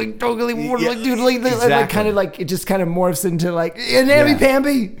doodly, doodly, exactly. like kind of like it just kind of morphs into like Namby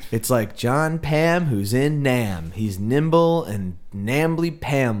Pamby. It's like John Pam who's in Nam. He's nimble and Nambly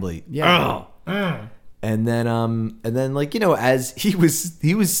Pambly. Yeah. And then like as he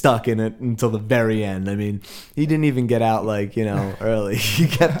was stuck in it until the very end. I mean, he didn't even get out like early. He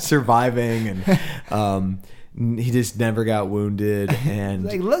kept surviving and. He just never got wounded, and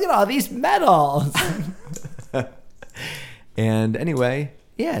like, look at all these medals. And anyway,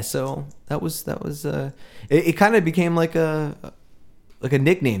 yeah. So that was it kind of became like a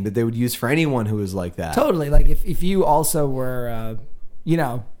nickname that they would use for anyone who was like that. Totally. Like if you also were,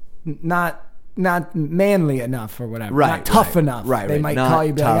 not manly enough or whatever, Right, not tough right, enough. Right, They right. might Not call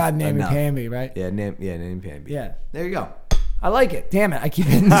you, be like, tough God, Namby enough. Pamby, right? Yeah, Namby Pamby. Yeah. There you go. I like it. Damn it. I keep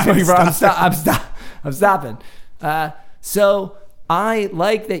hitting this before I'm stopping. So I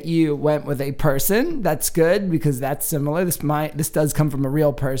like that you went with a person. That's good because that's similar. This does come from a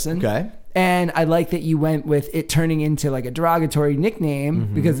real person. Okay. And I like that you went with it turning into like a derogatory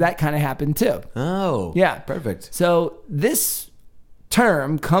nickname because that kind of happened too. Oh. Yeah. Perfect. So this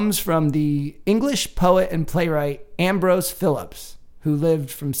term comes from the English poet and playwright Ambrose Phillips, who lived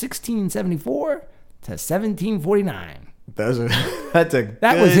from 1674 to 1749.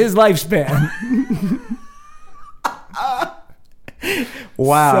 That was his lifespan.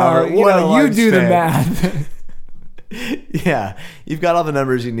 Wow. So, you do the math. Yeah. You've got all the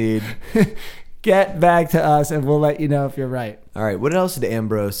numbers you need. Get back to us and we'll let you know if you're right. All right. What else did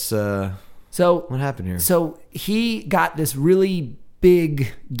Ambrose, what happened here? So he got this really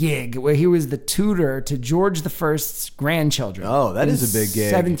big gig where he was the tutor to George I's grandchildren. Oh, that is a big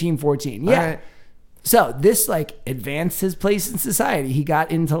gig. 1714. Yeah. All right. So this like advanced his place in society. He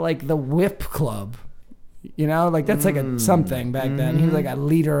got into like the whip club, like that's like a something back then. He was like a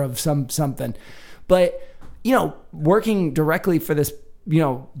leader of something, but working directly for this,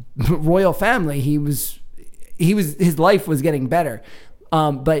 royal family, his life was getting better.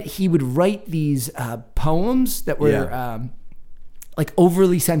 But he would write these poems that were like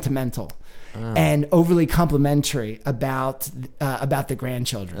overly sentimental. And overly complimentary about the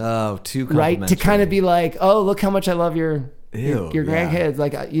grandchildren. Oh, too complimentary. Right? To kind of be like, oh, look how much I love your grandkids.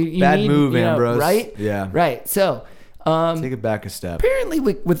 Like you bad need, move, Ambrose. Right? Yeah. Right. So take it back a step. apparently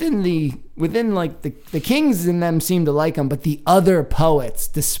within like the kings in them seemed to like him, but the other poets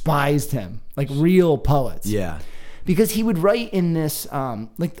despised him, like real poets. Yeah. Because he would write in this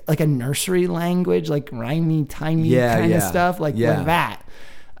like a nursery language, like rhymey-timey kind of stuff, like that.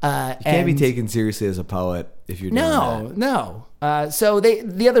 You can't be taken seriously as a poet if you're doing that. No. So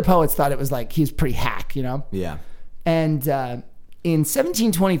the other poets thought it was like he's pretty hack, Yeah. And in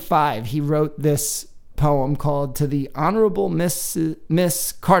 1725, he wrote this poem called "To the Honorable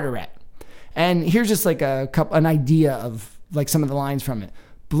Miss Carteret," and here's just like an idea of like some of the lines from it: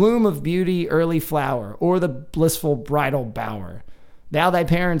 "Bloom of beauty, early flower, or the blissful bridal bower. Thou thy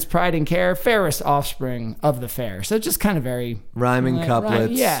parents' pride and care, fairest offspring of the fair." So just kind of very rhyming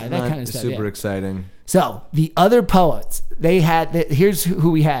couplets. Yeah, that kind of stuff. Super exciting. So the other poets, here's who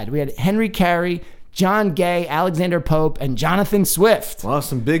we had. We had Henry Carey, John Gay, Alexander Pope, and Jonathan Swift. Well,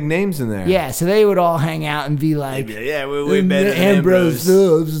 some big names in there. Yeah, so they would all hang out and be like, yeah, we're way better than Ambrose.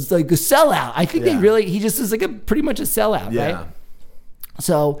 Phillips is like a sellout. I think he just was like pretty much a sellout, right?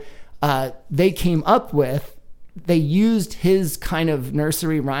 So they came up with, they used his kind of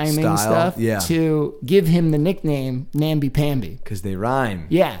nursery rhyming style, stuff to give him the nickname Namby Pamby. Because they rhyme.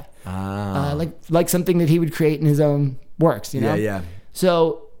 Yeah. Like something that he would create in his own works, Yeah.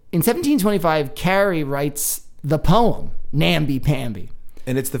 So in 1725, Carey writes the poem Namby Pamby.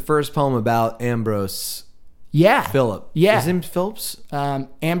 And it's the first poem about Ambrose Phillip. Yeah. Is his name Phillips?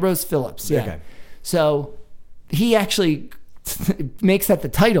 Ambrose Phillips, yeah. Okay. So he actually makes that the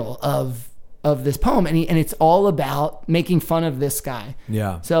title of this poem, and it's all about making fun of this guy.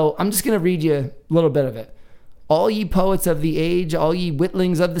 Yeah. So I'm just going to read you a little bit of it. "All ye poets of the age, all ye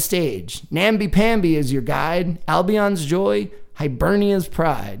witlings of the stage, Namby Pamby is your guide, Albion's joy, Hibernia's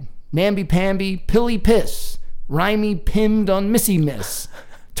pride. Namby Pamby, pilly piss, rhymy pimmed on missy miss,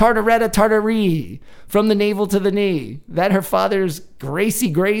 Tartaretta tartaree, from the navel to the knee, that her father's gracie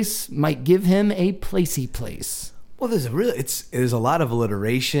grace might give him a placey place." Well, there's a lot of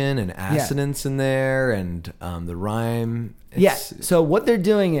alliteration and assonance in there, and the rhyme. So what they're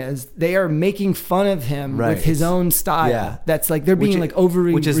doing is they are making fun of him Right. with his own style. Yeah. That's like they're being like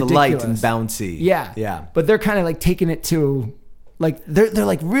overly which is ridiculous. light and bouncy. Yeah. But they're kind of like taking it to like they're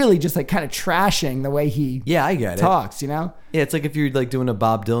like really just like kind of trashing the way he I get it. talks, you know? Yeah, it's like if you're like doing a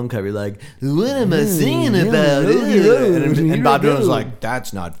Bob Dylan cover, you're like, "What am I singing about?" And Bob Dylan's like,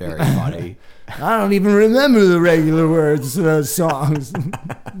 "That's not very funny." I don't even remember the regular words to those songs.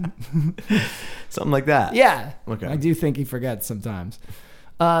 Something like that. Yeah. Okay. I do think he forgets sometimes.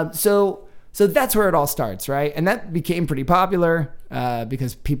 So that's where it all starts, right? And that became pretty popular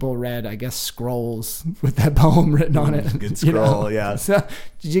because people read, I guess, scrolls with that poem written on it. Good scroll, yeah. So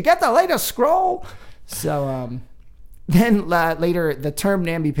did you get the latest scroll? So then later, the term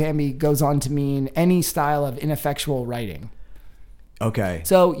namby-pamby goes on to mean any style of ineffectual writing. Okay.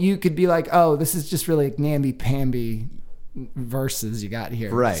 So you could be like, oh, this is just really like namby-pamby verses you got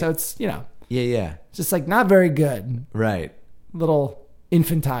here. Right. So it's, you know, Yeah. just like not very good. Right. Little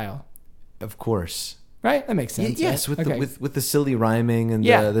infantile. Of course. Right? That makes sense. Yes, right? with the silly rhyming and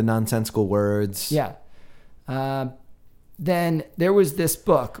the nonsensical words. Yeah. Then there was this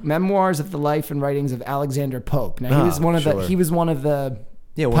book, Memoirs of the Life and Writings of Alexander Pope. Now he was one of the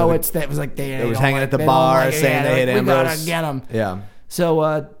poets that was like they was hanging at the bar saying they had Ambrose. We gotta get him. Yeah.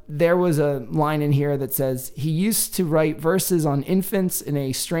 So there was a line in here that says he used to write verses on infants in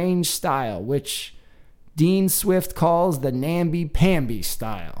a strange style, which Dean Swift calls the namby-pamby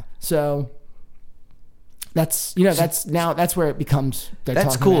style. So that's where it becomes.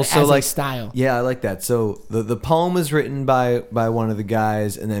 That's cool. So as like a style. Yeah, I like that. So the poem is written by one of the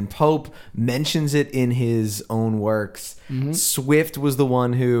guys, and then Pope mentions it in his own works. Mm-hmm. Swift was the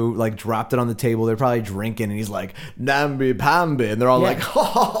one who like dropped it on the table. They're probably drinking, and he's like namby-pamby, and they're all like,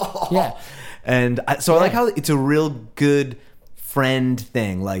 yeah. And I like how it's a real good friend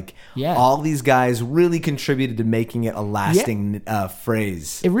thing. Like all these guys really contributed to making it a lasting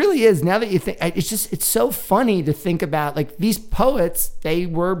phrase. It really is. Now that you think, it's so funny to think about like these poets, they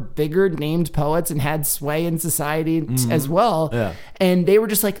were bigger named poets and had sway in society as well. Yeah. And they were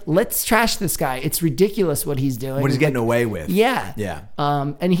just like, let's trash this guy. It's ridiculous what he's doing. What he's getting away with. Yeah. Yeah.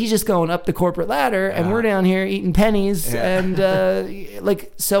 And he's just going up the corporate ladder and we're down here eating pennies. Yeah. And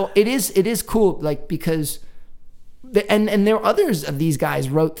like, so it is cool. Like, because and there were others of these guys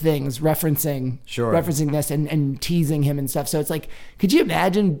wrote things referencing this and teasing him and stuff. So it's like, could you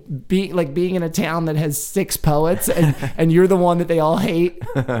imagine being in a town that has 6 poets and you're the one that they all hate?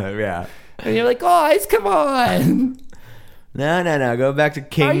 Yeah. And you're like, guys, come on. No. Go back to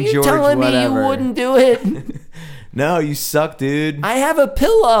King Are you George. telling whatever. me you wouldn't do it? No, you suck, dude. I have a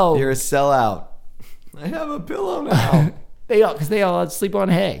pillow. You're a sellout. I have a pillow now. Because they all sleep on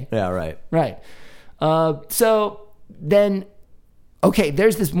hay. Yeah, right. Right. So then, okay,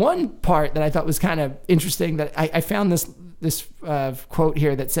 there's this one part that I thought was kind of interesting that I found this quote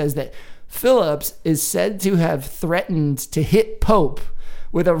here that says that Phillips is said to have threatened to hit Pope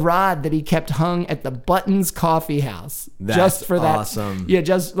with a rod that he kept hung at the Buttons Coffee House. That's just for that. Awesome. Yeah,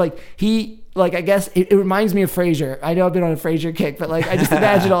 just like I guess it reminds me of Frasier. I know I've been on a Frasier kick, but like I just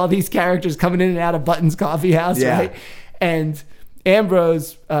imagine all these characters coming in and out of Buttons Coffee House, right? And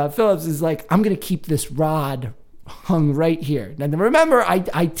Ambrose Phillips is like, I'm going to keep this rod hung right here. Now remember, I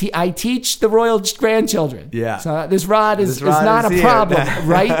teach the royal grandchildren. Yeah. So this rod is not a problem,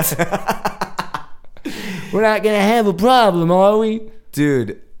 right? We're not going to have a problem, are we?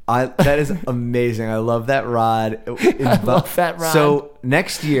 Dude, that is amazing. I love that rod. I love that rod. So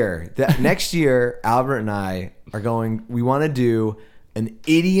next year, Albert and I we want to do an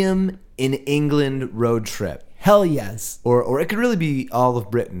idiom in England road trip. Hell yes. Or it could really be all of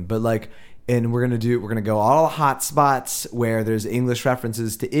Britain, but like, and we're gonna go all hot spots where there's English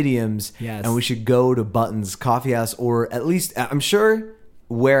references to idioms. Yes. And we should go to Button's Coffee House, or at least I'm sure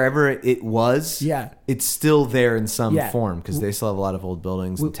wherever it was, it's still there in some form, because they still have a lot of old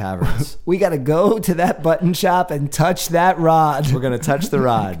buildings and taverns. We got to go to that button shop and touch that rod. We're gonna touch the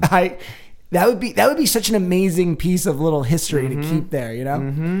rod. That would be such an amazing piece of little history to keep there, you know.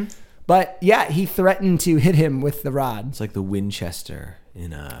 Mm-hmm. But yeah, he threatened to hit him with the rod. It's like the Winchester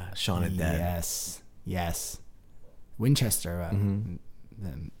in Shaun of Dead. Yes. Winchester,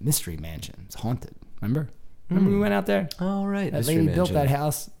 the Mystery Mansion. It's haunted. Remember we went out there? Oh, right. That lady built that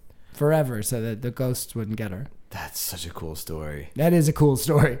house forever so that the ghosts wouldn't get her. That's such a cool story. That is a cool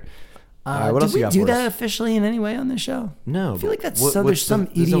story. Right, what else did you we got do for that us? officially in any way on this show? No. I feel like there's no some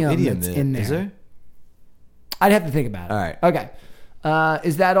idiom that's in there. Is there? I'd have to think about it. All right. Okay.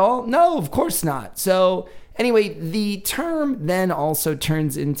 Is that all? No, of course not. So Anyway, the term then also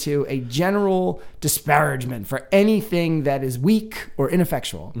turns into a general disparagement for anything that is weak or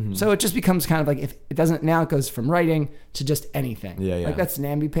ineffectual. So it just becomes kind of like, if it doesn't, now it goes from writing to just anything. Yeah. Like that's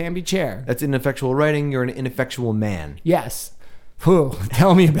namby-pamby chair. That's ineffectual writing. You're an ineffectual man. Yes. Whew,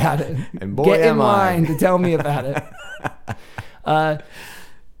 tell me about it. And boy, Get in am I. line to tell me about it.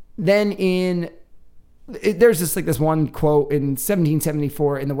 Then there's this one quote in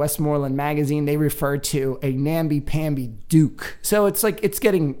 1774 in the Westmoreland magazine. They refer to a namby-pamby duke. So it's like it's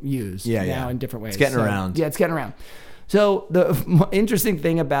getting used now in different ways. It's getting around. Yeah, it's getting around. So the interesting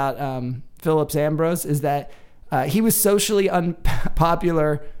thing about Phillips Ambrose is that he was socially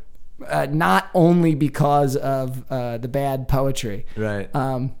unpopular not only because of the bad poetry. Right.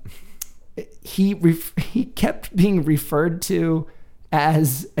 He kept being referred to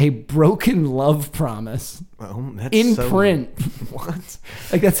as a broken love promise That's in so- print. What?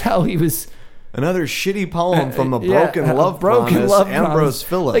 Like that's how he was. Another shitty poem from a Yeah, broken a love broken promise. love Ambrose promise.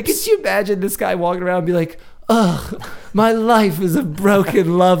 Phillips. Like, could you imagine this guy walking around and be like, "Ugh, my life is a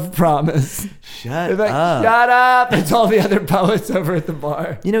broken love promise." Shut Like, up. shut up! It's all the other poets over at the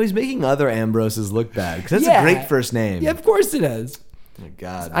bar. You know, he's making other Ambroses look bad because that's Yeah. a great first name. Yeah, of course it is. Oh my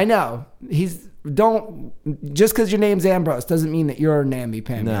God. I know. Just because your name's Ambrose doesn't mean that you're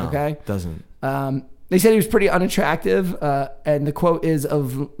namby-pamby, no, okay? doesn't. They said he was pretty unattractive, and the quote is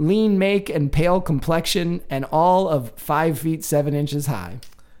of lean make and pale complexion, and all of 5 feet 7 inches high.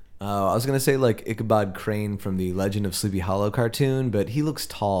 I was gonna say like Ichabod Crane from the Legend of Sleepy Hollow cartoon, but he looks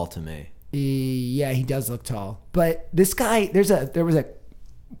tall to me. Yeah, he does look tall. But this guy, there was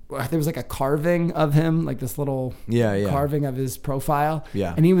like a carving of him, like this little carving of his profile.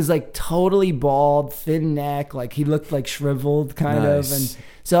 Yeah. And he was like totally bald, thin neck, like he looked like shriveled kind of. And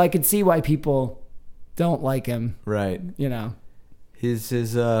so I could see why people don't like him. Right. You know. His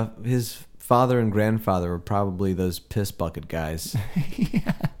father and grandfather were probably those piss bucket guys.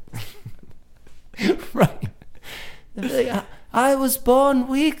 Right. I was born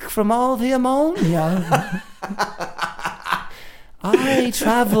weak from all the ammonia. I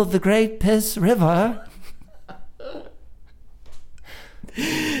traveled the Great Piss River.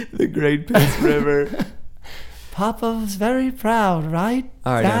 The Great Piss River. Papa was very proud, right?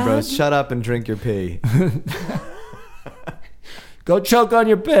 All right, Dad? Ambrose, shut up and drink your pee. Go choke on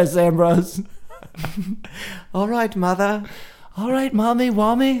your piss, Ambrose. All right, mother. All right, mommy,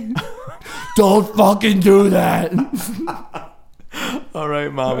 wommy. Don't fucking do that. All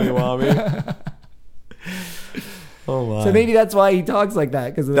right, mommy, wommy. Oh my. So maybe that's why he talks like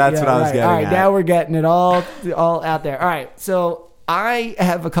that. That's what I was getting All right, at. now we're getting it all out there. All right, so I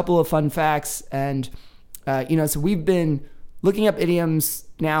have a couple of fun facts, and so we've been looking up idioms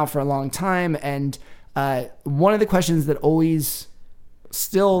now for a long time, and one of the questions that always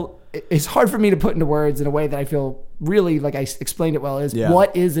still is hard for me to put into words in a way that I feel really like I explained it well is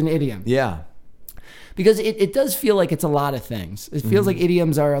what is an idiom? Yeah. Because it does feel like it's a lot of things. It feels like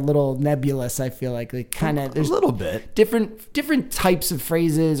idioms are a little nebulous. I feel like they kind of there's a little bit different types of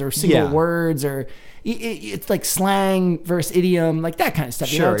phrases or single words, or it's like slang versus idiom, like that kind of stuff.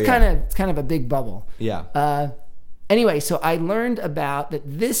 Sure, it's kind of a big bubble. Yeah. Anyway, so I learned about that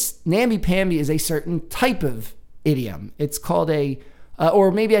this namby-pamby is a certain type of idiom. It's called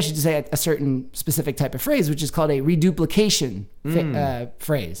or maybe I should say a certain specific type of phrase, which is called a reduplication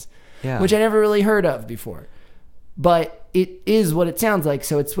phrase. Yeah. Which I never really heard of before, but it is what it sounds like.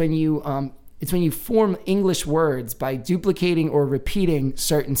 So it's when you form English words by duplicating or repeating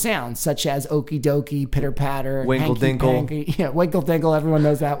certain sounds, such as okie dokie, pitter patter, Winkle dinkle. Yeah, winkle dinkle. Everyone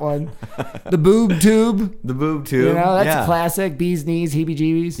knows that one. The boob tube. The boob tube. You know, that's a classic. Bees knees,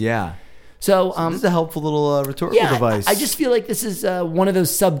 heebie-jeebies. Yeah. So this is a helpful little rhetorical device. I just feel like this is one of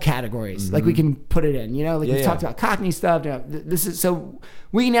those subcategories. Like we can put it in, like we've talked about Cockney stuff. This is so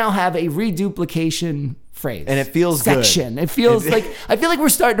we now have a reduplication phrase, and it feels section. good. It feels like I feel like we're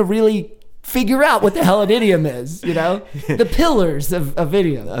starting to really figure out what the hell an idiom is. The pillars of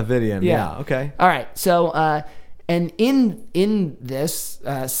idiom. A idiom. Yeah. Okay. All right. So. And in this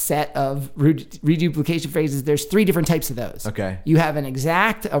set of reduplication phrases, there's 3 different types of those. Okay. You have an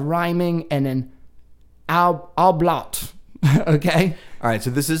exact, a rhyming, and an oblot. Okay? All right, so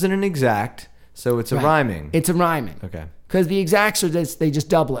this isn't an exact, so it's a rhyming. It's a rhyming. Okay. Because the exacts are they just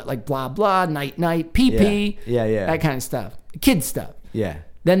double it, like blah, blah, night, night, pee. Yeah. That kind of stuff. Kid stuff. Yeah.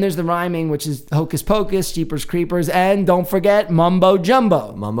 Then there's the rhyming, which is hocus pocus, jeepers creepers, and don't forget mumbo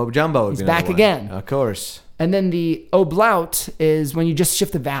jumbo. Mumbo jumbo. He's back again. Of course. And then the oblaut is when you just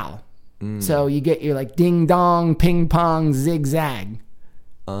shift the vowel. So you get your like ding dong, ping pong, zigzag.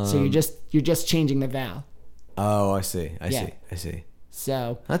 So you're just changing the vowel. Oh, I see. I see.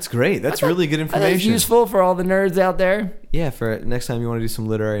 So That's great. That's I thought- really good I thought it was information. useful for all the nerds out there. Yeah, for next time you want to do some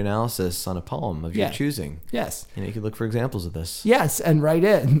literary analysis on a poem of your Yeah. choosing. Yes. You could look for examples of this. Yes, and write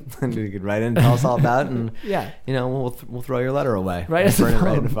in. And you could write in, tell us all about it, and Yeah. we'll throw your letter away. Right We'll as a burn it right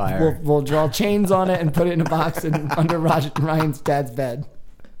in poem. the fire. We'll draw chains on it and put it in a box and under Ryan's dad's bed.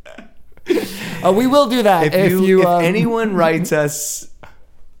 We will do that if anyone writes us,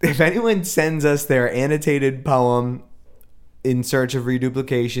 if anyone sends us their annotated poem in search of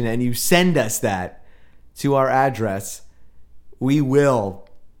reduplication, and you send us that to our address, we will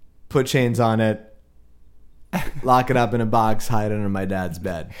put chains on it, lock it up in a box, hide it under my dad's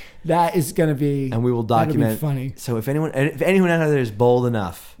bed, that is going to be, and we will that'll be document. funny. So if anyone out there is bold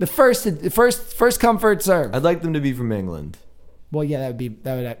enough, The first come, first serve. I'd like them to be from England, Well, yeah,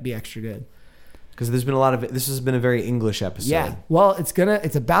 that would be extra good. because there's been a lot of. This has been a very English episode. Yeah. Well,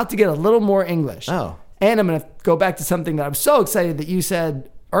 it's about to get a little more English. Oh. And I'm going to go back to something that I'm so excited that you said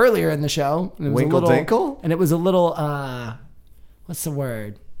earlier in the show. And it was Winkle a little, dinkle? And it was a little, what's the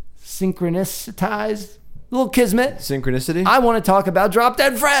word? Synchronicized? A little kismet. Synchronicity. I want to talk about Drop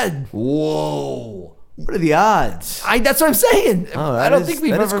Dead Fred. Whoa. What are the odds? That's what I'm saying. Oh, I don't think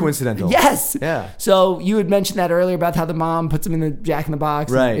we've that is ever coincidental. Yes. Yeah. So you had mentioned that earlier about how the mom puts him in the Jack in the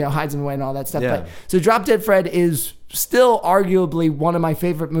Box, Right. And, hides him away and all that stuff. Yeah. But so Drop Dead Fred is still arguably one of my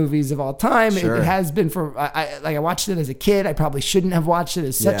favorite movies of all time. Sure. It has been for I watched it as a kid. I probably shouldn't have watched it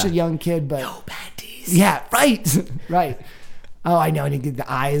as such Yeah. a young kid, but No panties. yeah, right, right. Oh, I know. I didn't get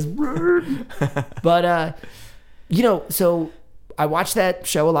the eyes, but so I watched that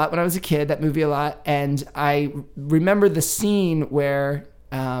show a lot when I was a kid, that movie a lot, and I remember the scene where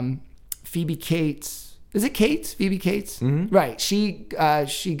Phoebe Cates, is it Cates? Phoebe Cates? Mm-hmm. Right. She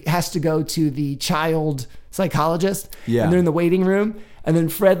has to go to the child psychologist, Yeah. and they're in the waiting room, and then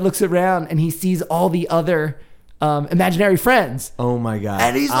Fred looks around and he sees all the other imaginary friends, Oh my god.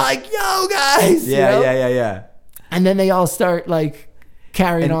 and he's like, "Yo, guys!" Yeah. And then they all start like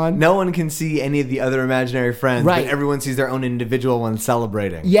carrying And on. no one can see any of the other imaginary friends, Right. but everyone sees their own individual ones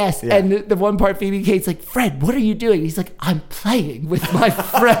celebrating. Yes, Yeah. and the one part Phoebe Cates like, "Fred, what are you doing?" He's like, "I'm playing with my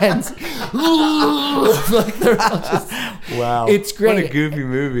friends." Like they're all just, Wow. It's great. What a goofy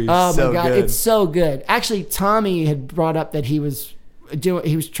movie. oh So my god, good. it's so good. Actually, Tommy had brought up that he was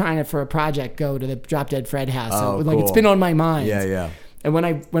trying to, for a project, go to the Drop Dead Fred house. So, Oh, like it's cool. been on my mind. Yeah. And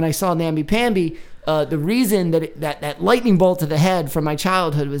when I saw Namby Pamby, the reason that lightning bolt to the head from my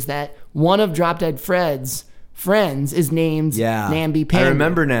childhood was that one of Drop Dead Fred's friends is named Yeah. Namby Pamby. I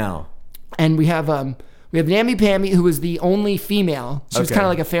remember now. And we have Namby Pamby, who was the only female. She was Okay. kind of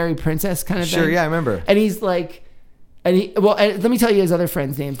like a fairy princess kind of Sure, thing. yeah, I remember. And he's like, and let me tell you his other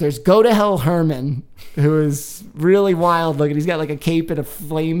friends' names. There's Go to Hell Herman, who is really wild looking. He's got like a cape and a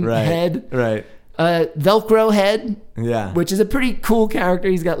flame Right. head. Right. Velcro Head, Yeah. which is a pretty cool character.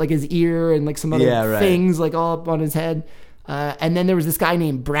 He's got like his ear and like some other Yeah, right. things like all up on his head. And then there was this guy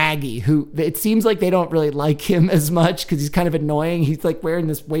named Braggy, who it seems like they don't really like him as much because he's kind of annoying. He's like wearing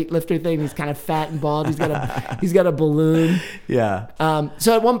this weightlifter thing. He's kind of fat and bald. He's got a balloon. Yeah.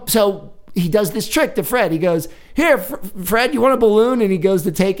 So he does this trick to Fred. He goes, "Here, Fred, you want a balloon?" And he goes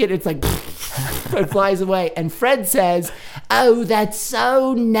to take it. It's like it flies away. And Fred says, "Oh, that's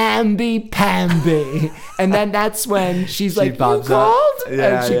so namby-pamby." And then that's when she's like, "You pops up. called?"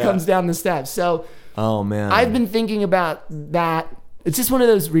 Yeah, and she yeah. comes down the steps. So Oh man. I've been thinking about that. It's just one of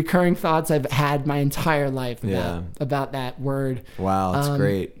those recurring thoughts I've had my entire life about that word. Wow, that's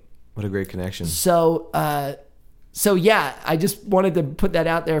great. What a great connection. So yeah, I just wanted to put that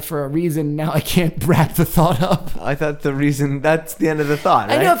out there for a reason. Now I can't wrap the thought up. I thought the reason that's the end of the thought,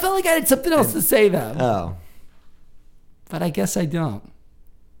 right? I know, I felt like I had something else to say though, Oh. but I guess I don't.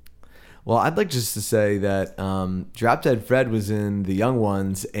 Well, I'd like just to say that Drop Dead Fred was in The Young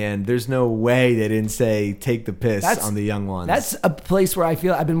Ones, and there's no way they didn't say "take the piss" on The Young Ones. That's a place where I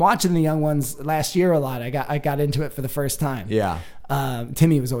feel I've been watching The Young Ones last year a lot. I got into it for the first time. Yeah.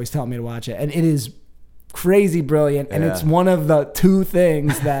 Timmy was always telling me to watch it, and it is crazy brilliant. And Yeah. it's one of the two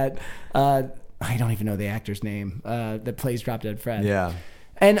things that I don't even know the actor's name that plays Drop Dead Fred. Yeah.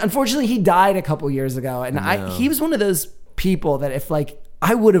 And unfortunately, he died a couple years ago. And he was one of those people that if like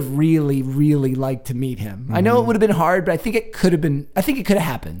I would have really, really liked to meet him. I know it would have been hard, but I think it could have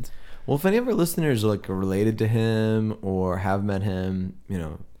happened. Well, if any of our listeners are like related to him or have met him,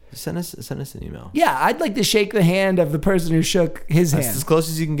 send us an email. Yeah, I'd like to shake the hand of the person who shook his That's hand. as close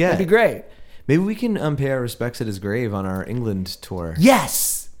as you can get. That'd be great. Maybe we can pay our respects at his grave on our England tour.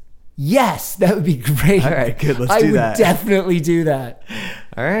 Yes, that would be great. All right, good. Let's I do would that. definitely do that.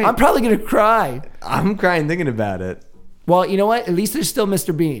 All right. I'm probably gonna cry. I'm crying thinking about it. Well, you know what? At least there's still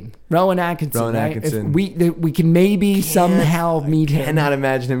Mr. Bean, Rowan Atkinson. Rowan right? Atkinson. If we can maybe somehow meet him. I cannot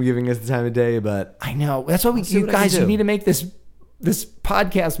imagine him giving us the time of day, but I know. That's why see you what I can guys, you do. need to make this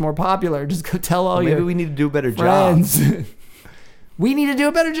podcast more popular. Just go tell all maybe your we need to do a better job. friends. We need to do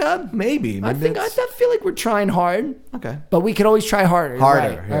a better job. Maybe. I feel like we're trying hard. Okay. But we could always try harder.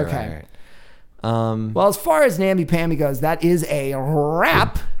 Harder. Right. Yeah, Okay. right. Well, as far as Namby-Pamby goes, that is a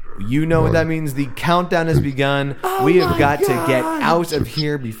wrap. You know what that means. The countdown has begun. Oh We have my got to get God. out of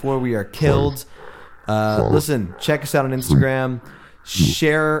here before we are killed. Listen, check us out on Instagram.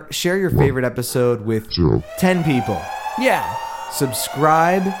 Share your favorite episode with 10 people. Yeah.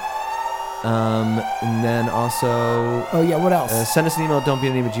 Subscribe. And then also Oh, yeah. What else? send us an email at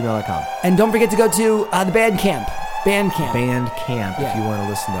don'tbeaname@gmail.com. And don't forget to go to the Bandcamp. Bandcamp. Bandcamp Yeah. if you want to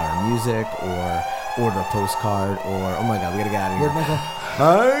listen to our music or order a postcard or oh my god, we gotta get out of here. Where'd Michael?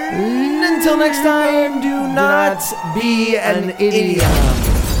 Until next time, do not be an idiot.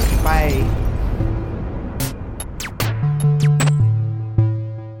 Bye.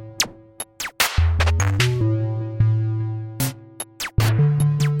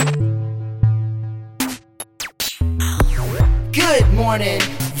 Good morning,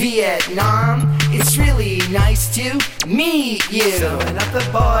 Vietnam. It's really nice to meet you. Sewing up the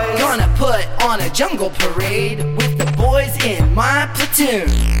boys. Gonna put on a jungle parade with the boys in my platoon.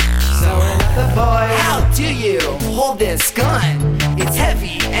 Sewing up the boys. How do you hold this gun? It's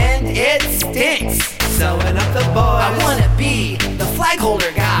heavy and it stinks. Sewing up the boys. I wanna be the flag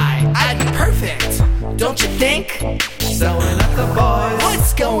holder guy. I'd be perfect, don't you think? Sewing up the boys.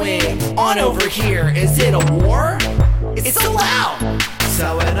 What's going on over here? Is it a war? It's so loud.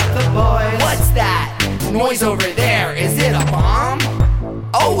 Sewing up the boys. What's that noise over there? Is it a bomb?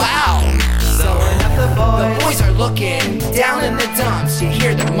 Oh wow. Sewing up the The boys. boys are looking down in the dumps. You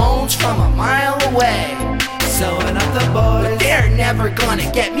hear the moans from a mile away. Sewing up the boys. They're never gonna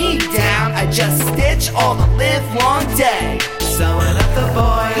get me down. I just stitch all the live long day. Sewing up the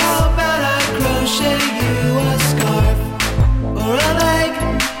boys.